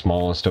is the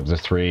smallest of the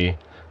three,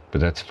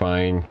 but that's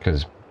fine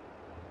because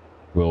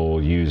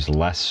we'll use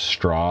less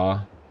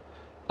straw.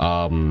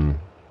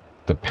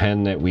 The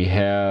pen that we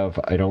have,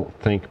 I don't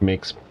think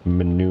makes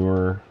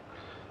manure,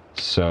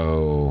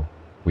 so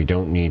we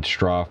don't need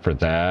straw for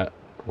that.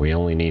 We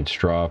only need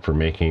straw for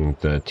making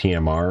the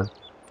TMR.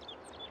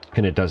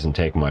 And it doesn't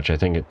take much. I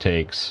think it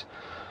takes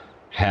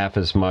half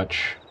as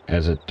much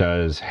as it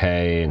does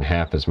hay and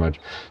half as much.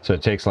 So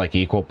it takes like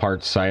equal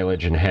parts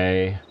silage and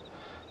hay,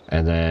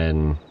 and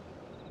then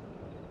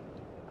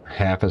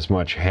half as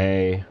much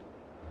hay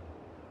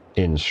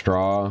in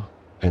straw,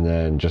 and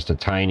then just a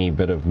tiny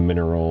bit of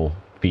mineral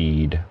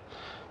feed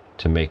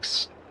to make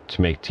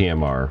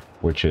TMR,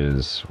 which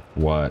is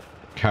what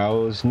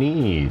cows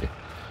need.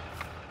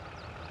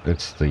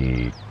 It's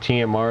the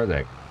TMR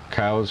that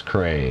cows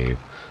crave.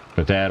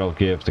 But that'll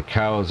give the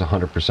cows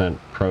 100%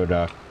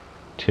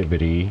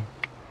 productivity.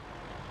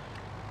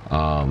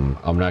 I'm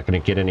not going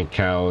to get any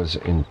cows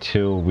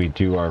until we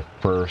do our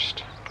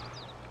first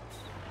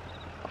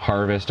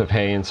harvest of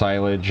hay and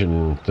silage,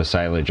 and the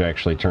silage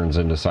actually turns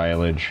into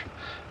silage,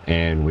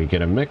 and we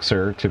get a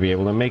mixer to be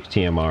able to make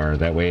TMR.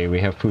 That way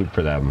we have food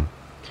for them.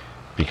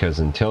 Because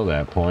until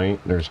that point,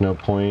 there's no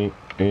point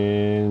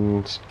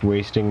in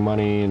wasting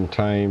money and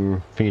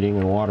time feeding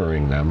and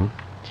watering them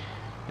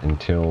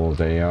until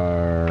they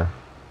are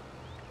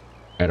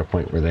at a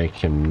point where they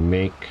can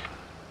make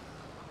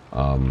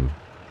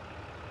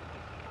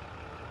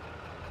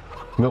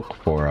milk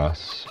for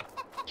us.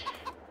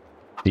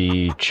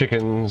 The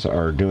chickens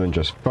are doing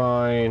just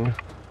fine.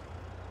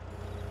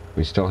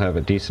 We still have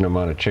a decent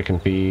amount of chicken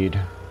feed.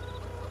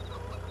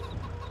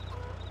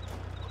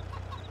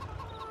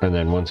 And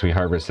then once we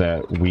harvest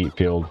that wheat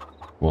field,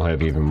 we'll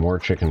have even more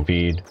chicken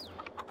feed.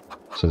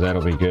 So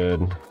that'll be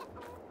good.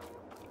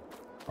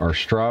 Our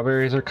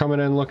strawberries are coming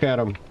in. Look at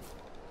them.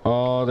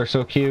 Oh, they're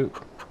so cute.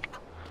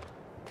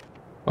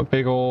 A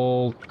big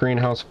old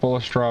greenhouse full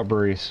of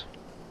strawberries.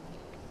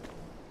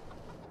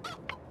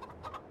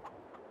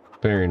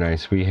 Very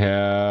nice. We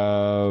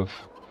have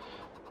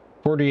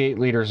 48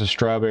 liters of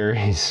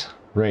strawberries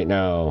right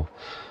now.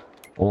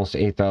 Almost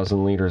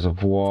 8,000 liters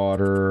of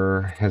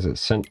water. Has it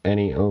sent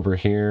any over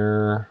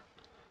here?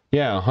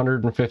 Yeah,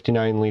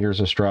 159 liters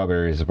of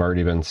strawberries have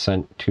already been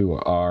sent to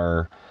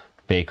our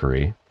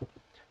bakery.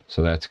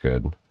 So that's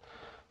good.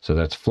 So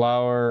that's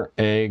flour,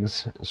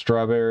 eggs,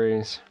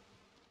 strawberries.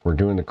 We're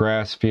doing the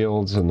grass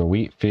fields and the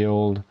wheat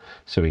field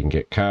so we can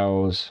get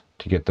cows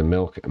to get the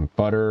milk and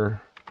butter.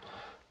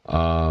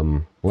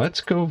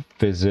 Let's go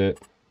visit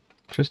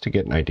just to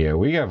get an idea.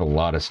 We have a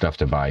lot of stuff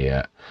to buy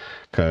yet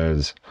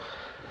because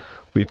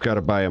we've got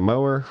to buy a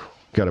mower,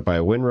 got to buy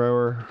a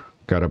windrower,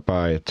 got to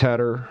buy a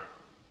tedder.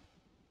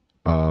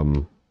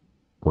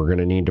 We're going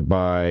to need to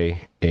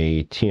buy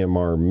a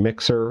TMR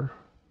mixer.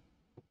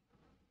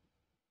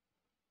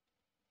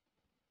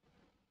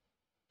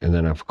 And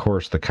then, of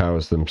course, the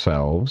cows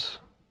themselves.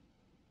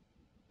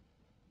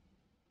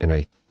 And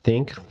I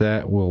think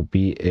that will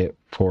be it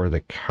for the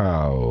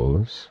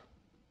cows.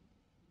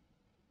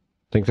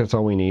 I think that's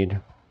all we need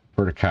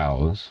for the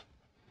cows.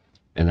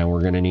 And then we're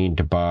going to need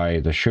to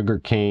buy the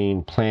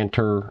sugarcane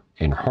planter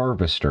and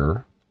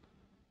harvester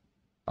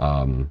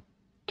to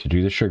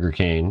do the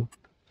sugarcane.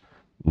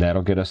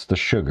 That'll get us the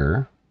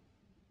sugar,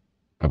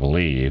 I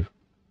believe.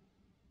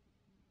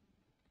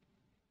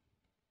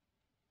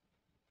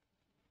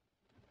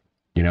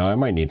 You know, I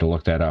might need to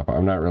look that up.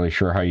 I'm not really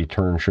sure how you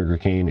turn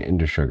sugarcane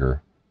into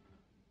sugar.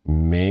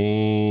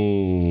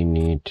 May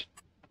need to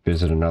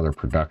visit another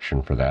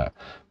production for that.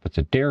 But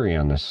the dairy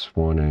on this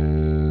one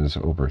is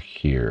over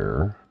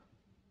here.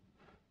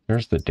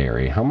 There's the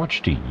dairy. How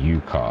much do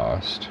you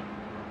cost?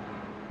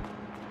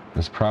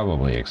 It's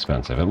probably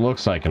expensive. It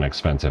looks like an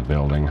expensive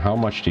building. How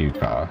much do you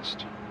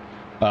cost?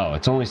 Oh,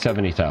 it's only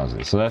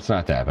 70,000, so that's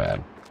not that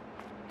bad.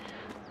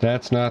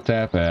 That's not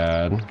that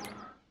bad.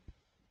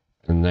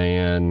 And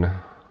then,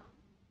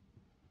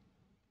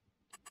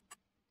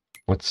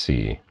 let's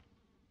see.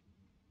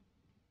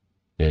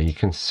 Yeah, you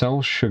can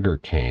sell sugar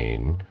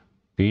cane,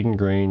 feed and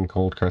grain,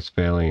 Goldcrest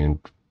Valley, and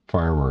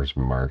farmers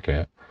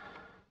market.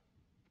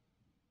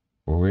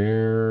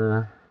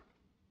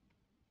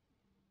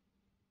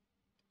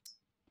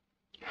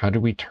 How do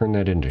we turn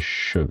that into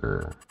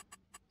sugar?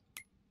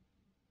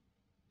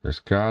 There's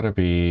gotta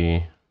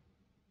be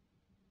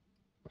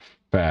a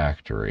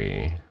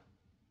factory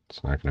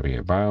It's not going to be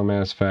a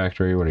biomass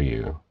factory. What are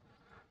you?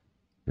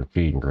 You're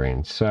feeding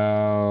grain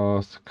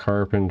south,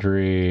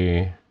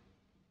 carpentry.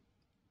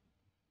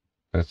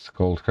 That's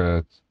gold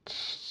cut.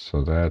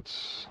 So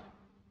that's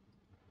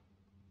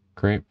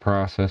grape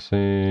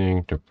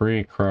processing,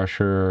 debris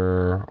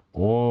crusher,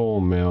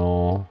 oil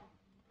mill.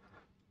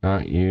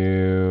 Not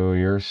you.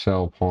 Your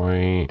sell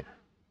point.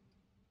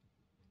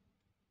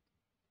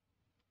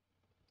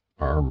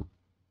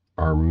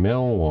 Our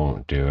mill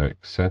won't do it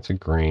because that's a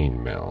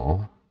grain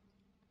mill.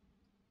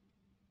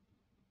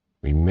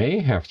 We may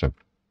have to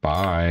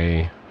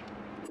buy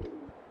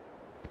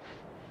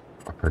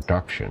a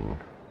production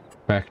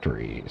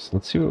factories.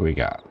 Let's see what we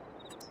got.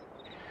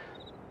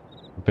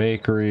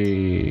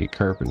 Bakery,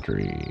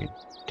 carpentry,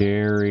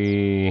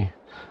 dairy.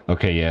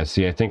 Okay, yeah,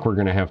 see, I think we're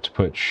going to have to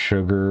put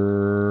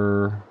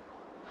sugar.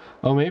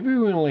 Oh, maybe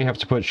we only have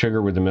to put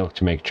sugar with the milk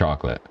to make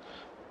chocolate.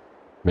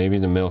 Maybe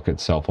the milk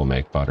itself will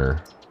make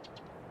butter.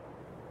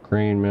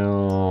 Grain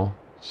mill,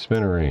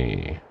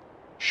 spinnery.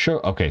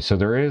 Okay, so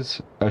there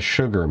is a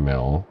sugar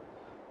mill,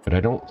 but I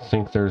don't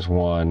think there's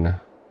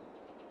one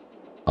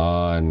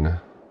on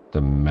the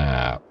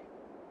map.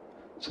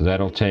 So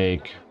that'll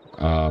take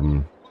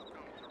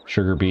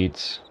sugar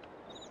beets,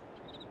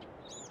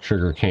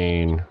 sugar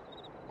cane,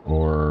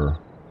 or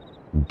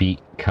beet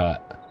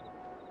cut,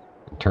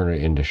 and turn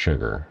it into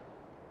sugar.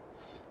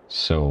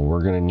 So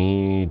we're gonna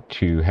need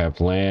to have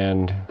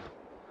land,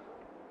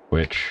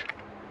 which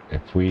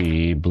if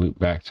we bloop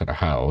back to the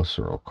house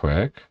real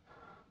quick,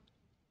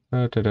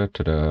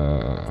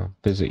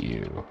 visit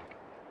you.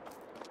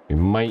 We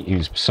might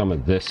use some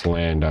of this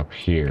land up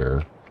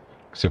here,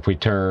 because if we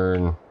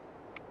turn,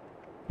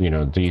 you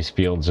know, these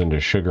fields into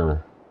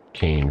sugar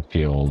cane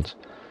fields,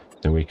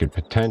 then we could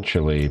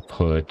potentially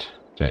put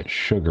that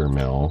sugar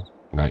mill,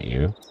 not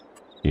you,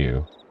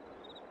 you,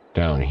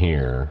 down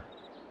here.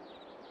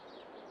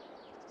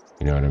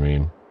 You know what I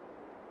mean?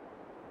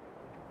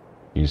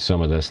 Use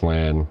some of this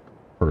land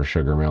for a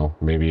sugar mill.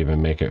 Maybe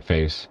even make it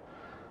face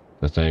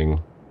the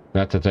thing.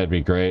 Not that that'd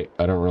be great.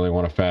 I don't really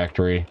want a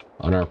factory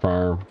on our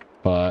farm,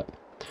 but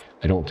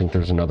I don't think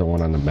there's another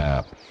one on the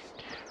map.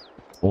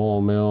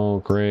 Oil mill,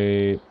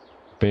 grape,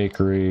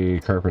 bakery,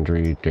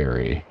 carpentry,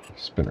 dairy,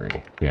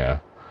 spinnery.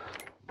 Yeah.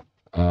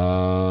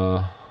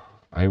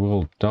 I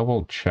will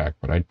double check,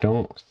 but I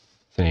don't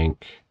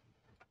think...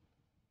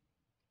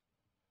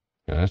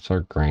 Yeah, that's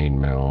our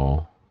grain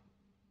mill.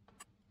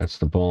 That's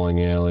the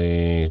bowling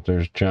alley.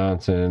 There's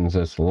Johnson's.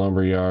 That's the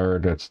lumber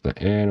yard. That's the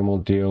animal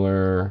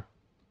dealer.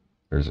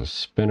 There's a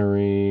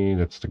spinnery.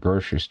 That's the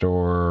grocery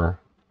store.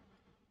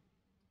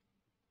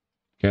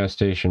 Gas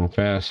station,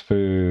 fast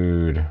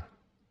food.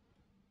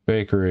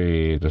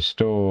 Bakery, the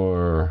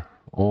store.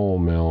 Oil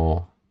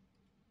mill.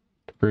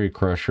 Debris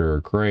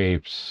crusher,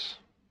 grapes.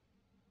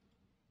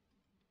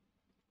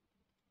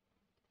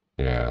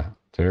 Yeah,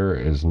 there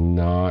is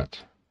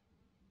not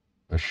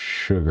a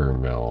sugar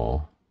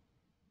mill.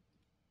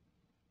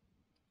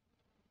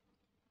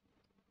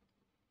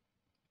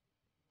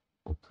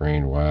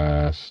 Grain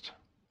West.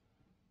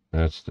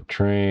 That's the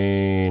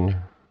train,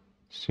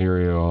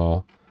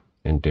 cereal,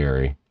 and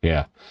dairy.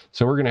 Yeah,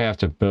 so we're going to have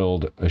to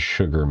build a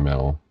sugar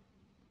mill.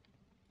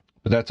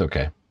 But that's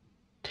okay.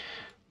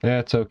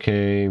 That's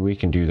okay. We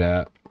can do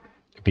that.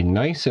 It'd be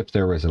nice if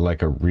there was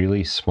like a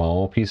really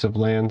small piece of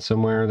land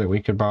somewhere that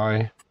we could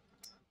buy.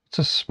 It's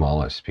the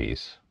smallest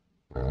piece.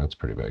 Oh, that's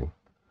pretty big.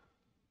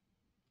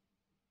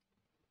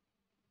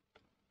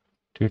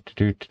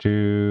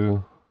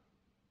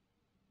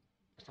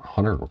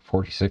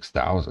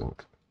 146,000.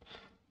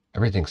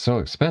 Everything's so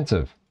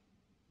expensive.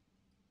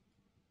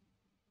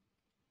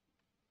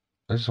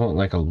 I just want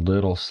like a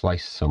little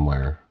slice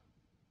somewhere.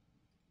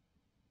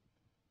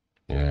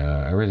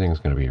 Yeah, everything's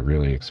going to be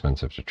really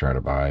expensive to try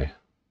to buy.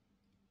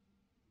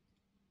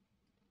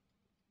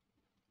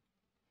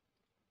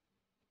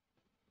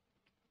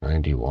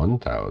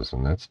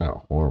 $91,000. That's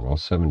not horrible.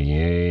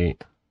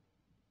 78.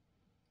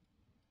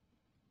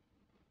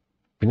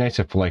 Be nice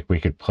if like we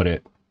could put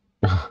it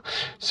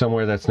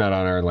somewhere that's not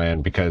on our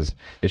land, because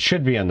it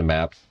should be on the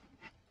map.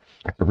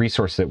 A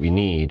resource that we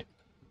need.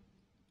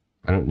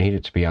 I don't need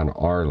it to be on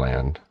our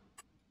land.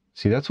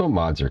 See, that's what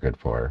mods are good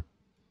for.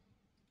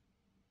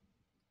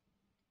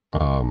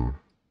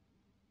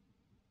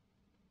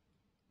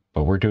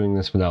 But we're doing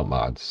this without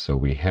mods, so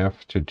we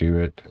have to do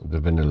it the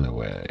vanilla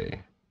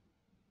way.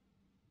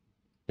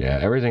 Yeah,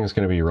 everything's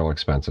going to be real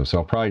expensive, so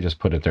I'll probably just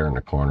put it there in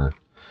the corner.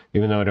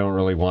 Even though I don't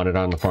really want it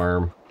on the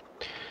farm,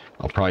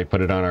 I'll probably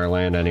put it on our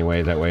land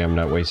anyway. That way I'm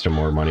not wasting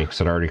more money,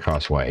 because it already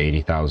costs, what,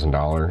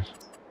 $80,000?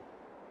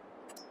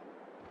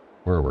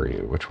 Where were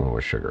you? Which one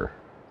was sugar?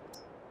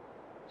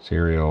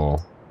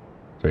 Cereal.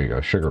 There you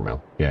go, sugar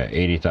mill. Yeah,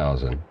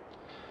 80,000.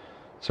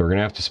 So we're going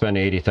to have to spend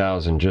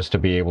 80,000 just to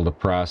be able to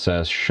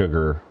process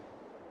sugar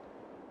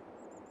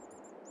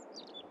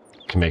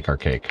to make our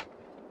cake.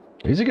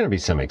 These are going to be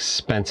some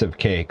expensive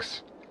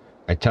cakes.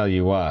 I tell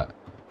you what.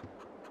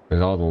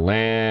 With all the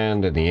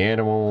land and the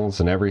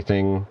animals and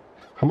everything.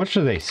 How much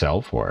do they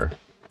sell for?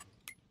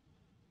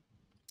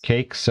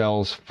 Cake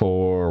sells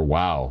for,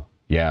 wow.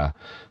 Yeah.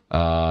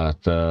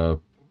 The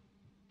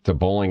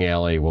bowling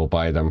alley will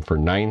buy them for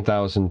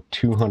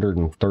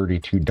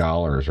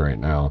 $9,232 right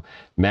now.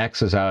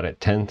 Max is out at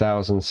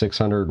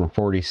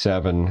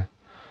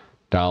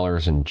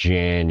 $10,647 in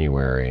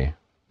January.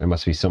 It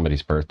must be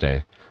somebody's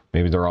birthday.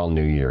 Maybe they're all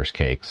New Year's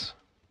cakes.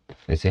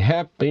 They say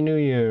Happy New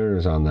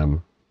Year's on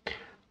them.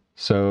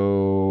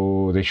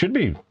 So they should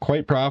be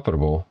quite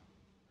profitable.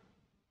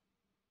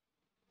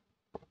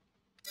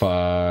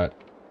 But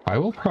I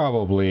will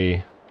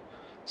probably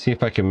see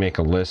if I can make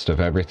a list of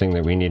everything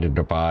that we needed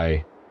to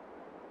buy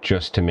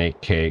just to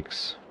make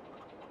cakes.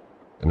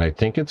 And I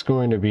think it's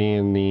going to be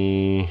in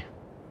the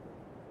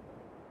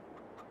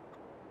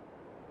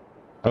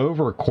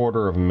over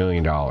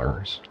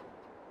 $250,000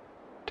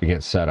 to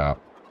get set up.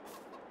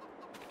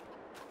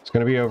 It's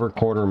going to be over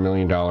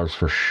 $250,000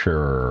 for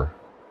sure.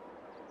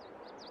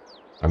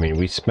 I mean,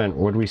 we spent,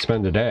 what did we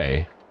spend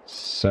today?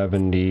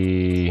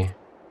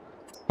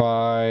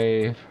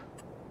 75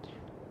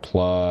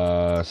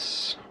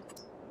 plus,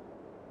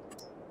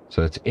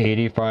 so that's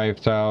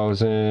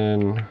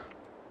 85,000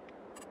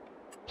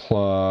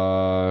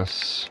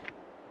 plus,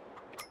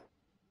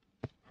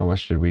 how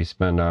much did we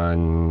spend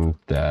on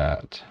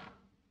that?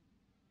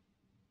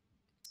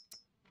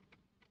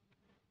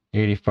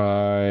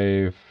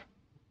 85,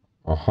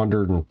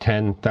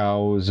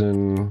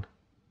 110,000.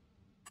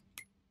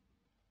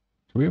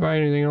 Did we buy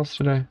anything else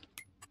today?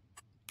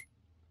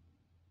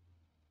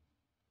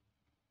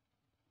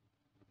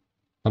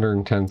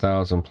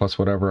 110,000 plus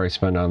whatever I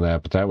spent on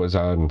that, but that was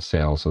on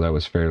sale, so that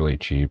was fairly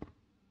cheap.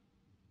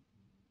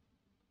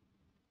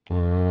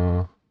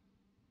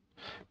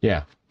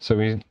 Yeah, so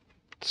we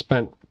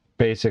spent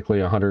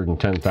basically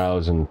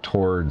 110,000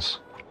 towards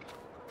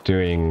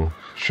doing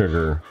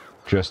sugar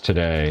just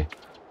today,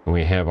 and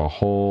we have a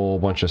whole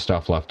bunch of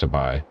stuff left to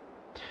buy.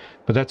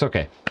 But that's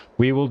okay.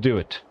 We will do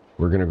it.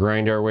 We're going to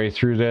grind our way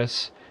through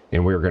this,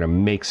 and we're going to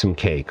make some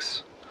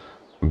cakes.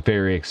 I'm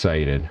very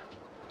excited.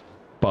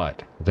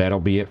 But that'll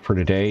be it for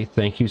today.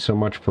 Thank you so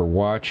much for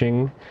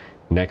watching.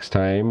 Next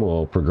time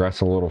we'll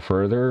progress a little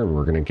further, and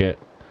we're going to get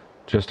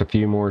just a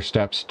few more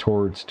steps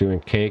towards doing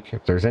cake.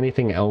 If there's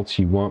anything else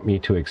you want me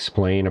to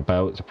explain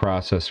about the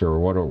process or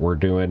what we're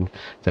doing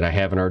that I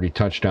haven't already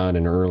touched on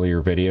in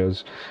earlier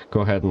videos,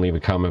 go ahead and leave a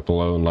comment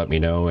below and let me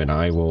know, and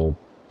I will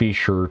be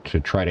sure to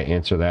try to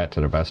answer that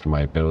to the best of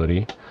my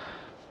ability.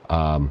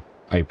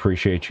 I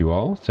appreciate you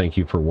all. Thank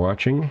you for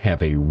watching.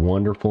 Have a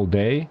wonderful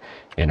day,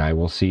 and I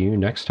will see you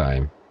next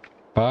time.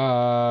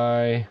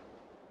 Bye.